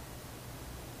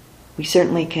 We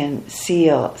certainly can see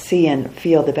and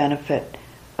feel the benefit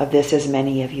of this, as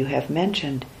many of you have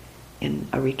mentioned, in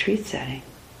a retreat setting.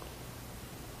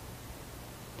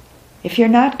 If you're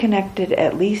not connected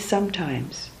at least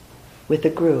sometimes with a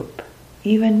group,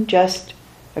 even just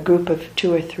a group of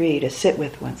 2 or 3 to sit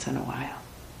with once in a while,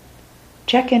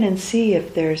 check in and see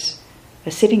if there's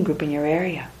a sitting group in your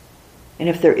area. And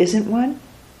if there isn't one,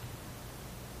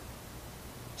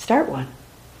 start one.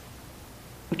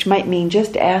 Which might mean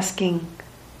just asking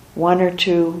 1 or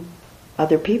 2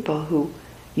 other people who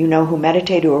you know who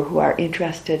meditate or who are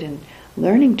interested in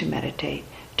learning to meditate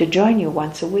to join you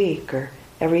once a week or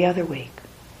every other week.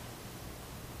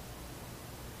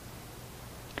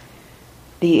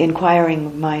 The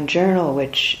Inquiring Mind Journal,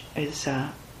 which is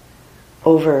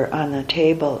over on the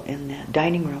table in the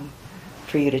dining room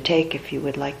for you to take if you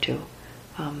would like to,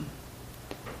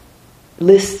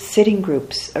 lists sitting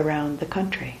groups around the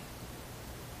country.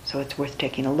 So it's worth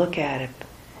taking a look at if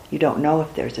you don't know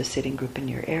if there's a sitting group in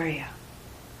your area.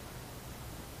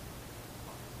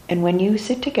 And when you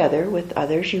sit together with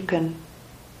others, you can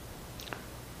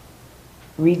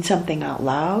read something out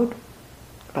loud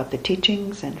about the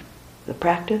teachings and the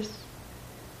practice.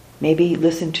 Maybe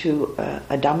listen to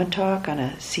a Dhamma talk on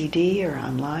a CD or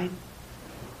online.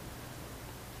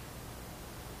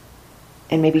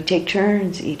 And maybe take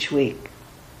turns each week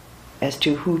as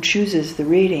to who chooses the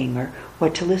reading or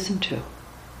what to listen to.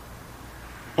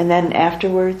 And then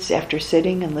afterwards, after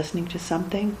sitting and listening to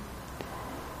something,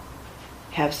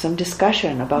 have some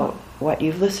discussion about what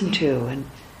you've listened to and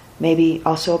maybe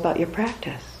also about your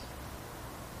practice.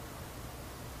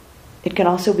 It can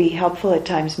also be helpful at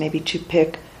times maybe to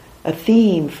pick a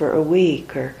theme for a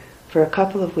week or for a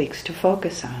couple of weeks to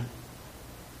focus on.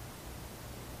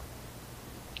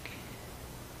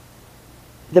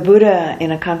 The Buddha,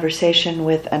 in a conversation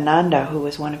with Ananda, who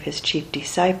was one of his chief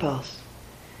disciples,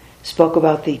 spoke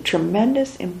about the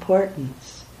tremendous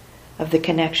importance of the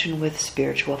connection with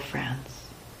spiritual friends.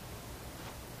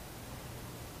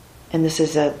 And this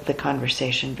is the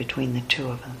conversation between the 2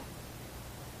 of them.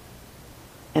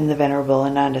 And the Venerable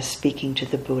Ananda speaking to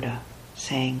the Buddha,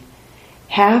 saying,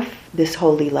 "Half this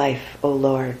holy life, O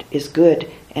Lord, is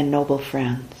good and noble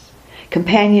friends,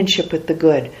 companionship with the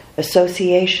good,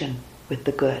 association with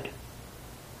the good."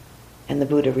 And the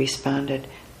Buddha responded,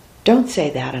 "Don't say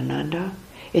that, Ananda.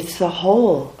 It's the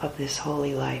whole of this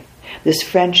holy life, this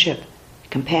friendship,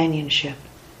 companionship,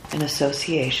 and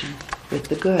association with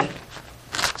the good."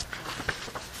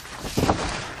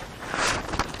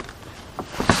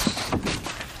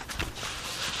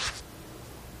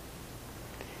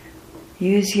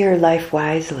 Use your life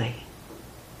wisely.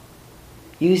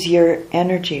 Use your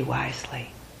energy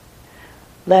wisely.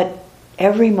 Let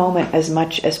every moment as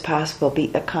much as possible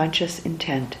be a conscious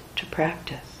intent to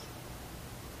practice.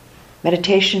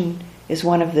 Meditation is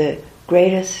one of the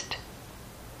greatest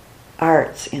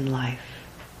arts in life,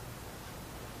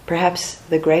 perhaps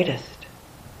the greatest,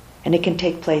 and it can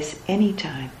take place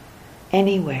anytime,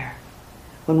 anywhere,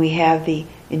 when we have the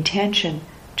intention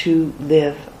to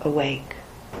live awake.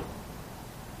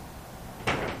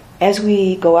 As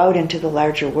we go out into the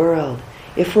larger world,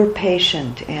 if we're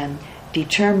patient and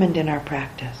determined in our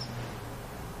practice,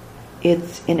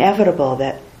 it's inevitable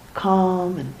that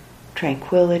calm and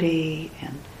tranquility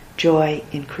and joy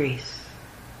increase.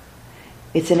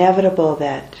 It's inevitable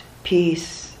that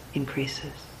peace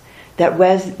increases, that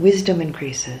wisdom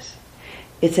increases.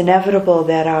 It's inevitable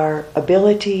that our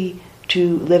ability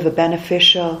to live a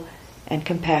beneficial and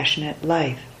compassionate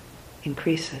life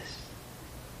increases.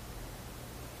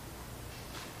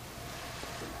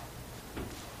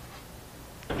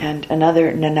 And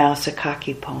another Nanao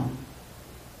Sakaki poem.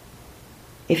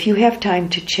 If you have time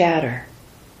to chatter,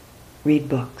 read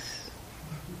books.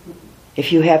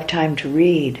 If you have time to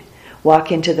read,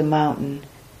 walk into the mountain,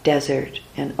 desert,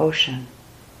 and ocean.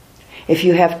 If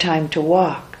you have time to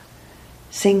walk,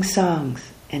 sing songs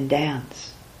and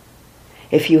dance.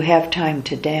 If you have time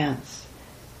to dance,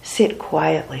 sit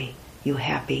quietly, you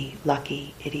happy,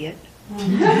 lucky idiot.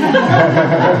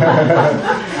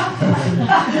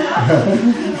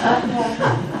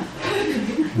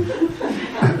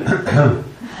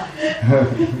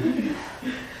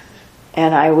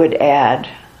 And I would add,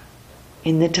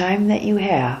 in the time that you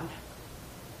have,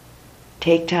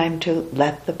 take time to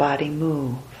let the body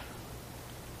move.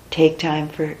 Take time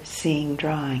for seeing,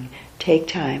 drawing. Take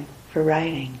time for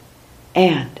writing.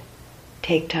 And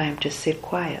take time to sit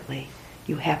quietly,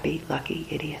 you happy, lucky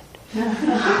idiot.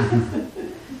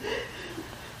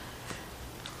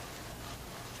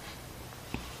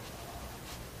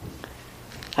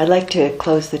 I'd like to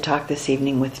close the talk this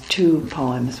evening with two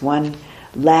poems. One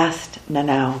last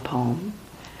Nanao poem,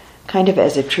 kind of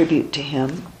as a tribute to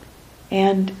him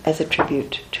and as a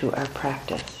tribute to our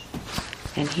practice.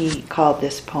 And he called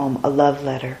this poem a love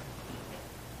letter.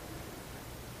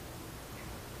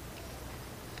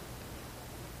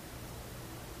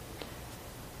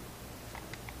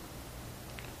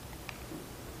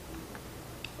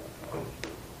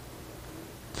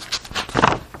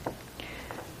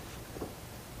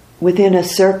 Within a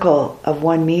circle of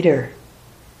 1 meter,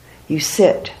 you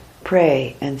sit,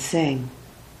 pray, and sing.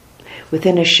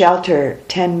 Within a shelter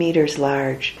 10 meters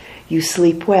large, you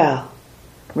sleep well.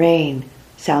 Rain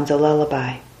sounds a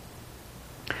lullaby.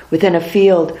 Within a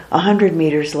field 100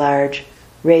 meters large,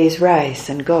 raise rice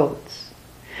and goats.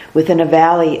 Within a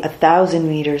valley 1,000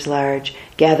 meters large,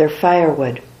 gather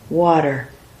firewood, water,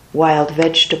 wild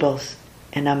vegetables,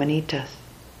 and amanitas.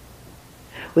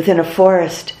 Within a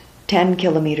forest 10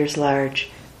 kilometers large,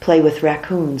 play with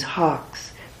raccoons,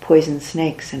 hawks, poison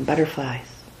snakes, and butterflies.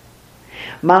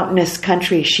 Mountainous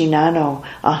country Shinano,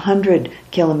 100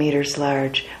 kilometers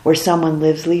large, where someone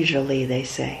lives leisurely, they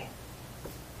say.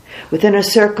 Within a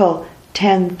circle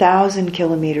 10,000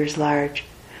 kilometers large,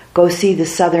 go see the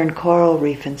southern coral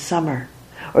reef in summer,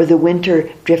 or the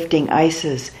winter drifting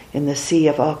ices in the Sea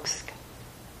of Okhotsk.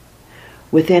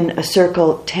 Within a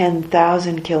circle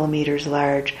 10,000 kilometers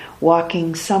large,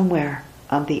 walking somewhere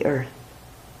on the earth.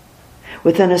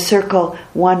 Within a circle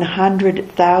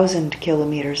 100,000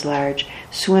 kilometers large,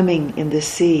 swimming in the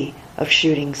sea of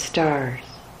shooting stars.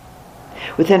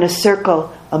 Within a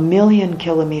circle 1,000,000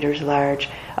 kilometers large,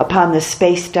 upon the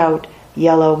spaced-out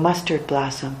yellow mustard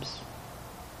blossoms,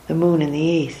 the moon in the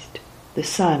east, the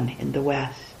sun in the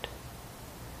west.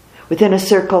 Within a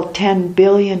circle 10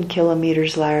 billion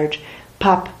kilometers large,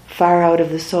 pop far out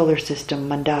of the solar system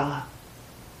mandala.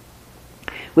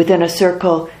 Within a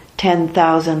circle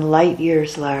 10,000 light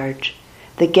years large,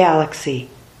 the galaxy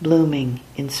blooming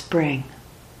in spring,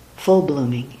 full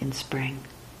blooming in spring.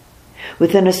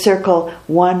 Within a circle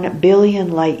 1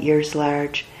 billion light years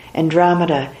large,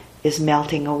 Andromeda is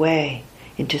melting away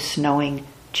into snowing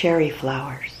cherry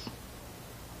flowers.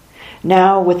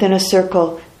 Now, within a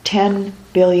circle 10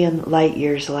 billion light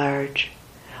years large,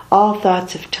 all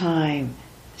thoughts of time,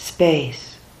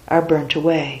 space, are burnt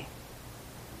away.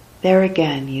 There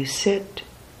again you sit,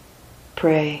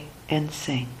 pray, and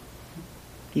sing.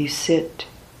 You sit,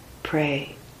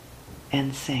 pray,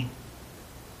 and sing.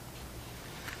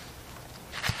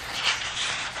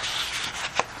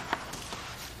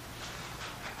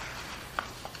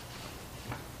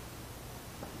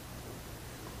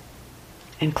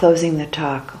 And closing the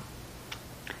talk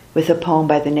with a poem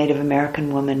by the Native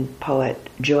American woman poet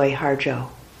Joy Harjo.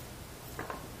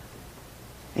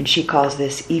 And she calls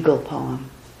this Eagle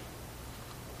poem.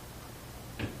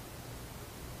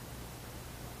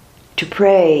 To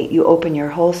pray, you open your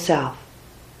whole self,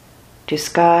 to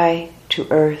sky, to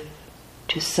earth,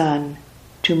 to sun,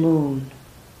 to moon,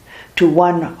 to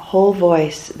one whole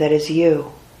voice that is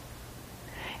you.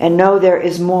 And know there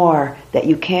is more that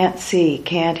you can't see,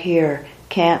 can't hear,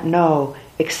 can't know,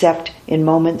 except in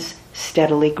moments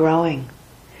steadily growing,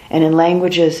 and in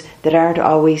languages that aren't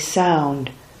always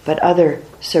sound, but other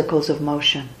circles of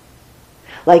motion.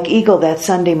 Like eagle that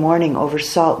Sunday morning over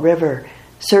Salt River,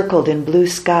 circled in blue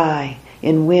sky,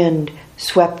 in wind,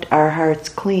 swept our hearts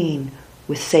clean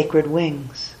with sacred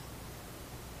wings.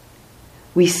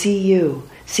 We see you,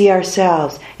 see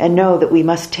ourselves, and know that we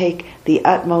must take the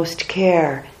utmost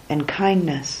care and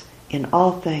kindness in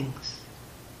all things.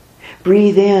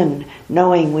 Breathe in,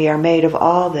 knowing we are made of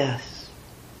all this,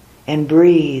 and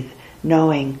breathe,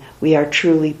 knowing we are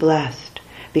truly blessed,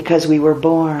 because we were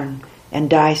born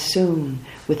and die soon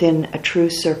within a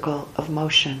true circle of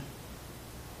motion.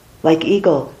 Like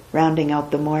eagle rounding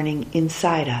out the morning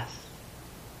inside us.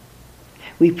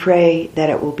 We pray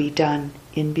that it will be done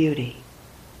in beauty.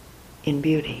 In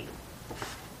beauty.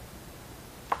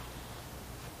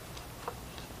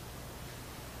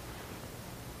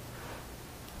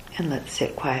 And let's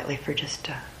sit quietly for just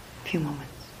a few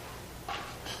moments.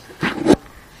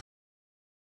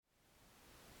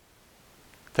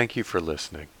 Thank you for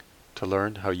listening. To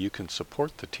learn how you can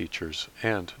support the teachers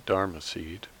and Dharma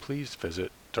Seed, please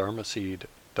visit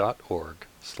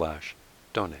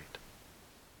dharmaseed.org/donate.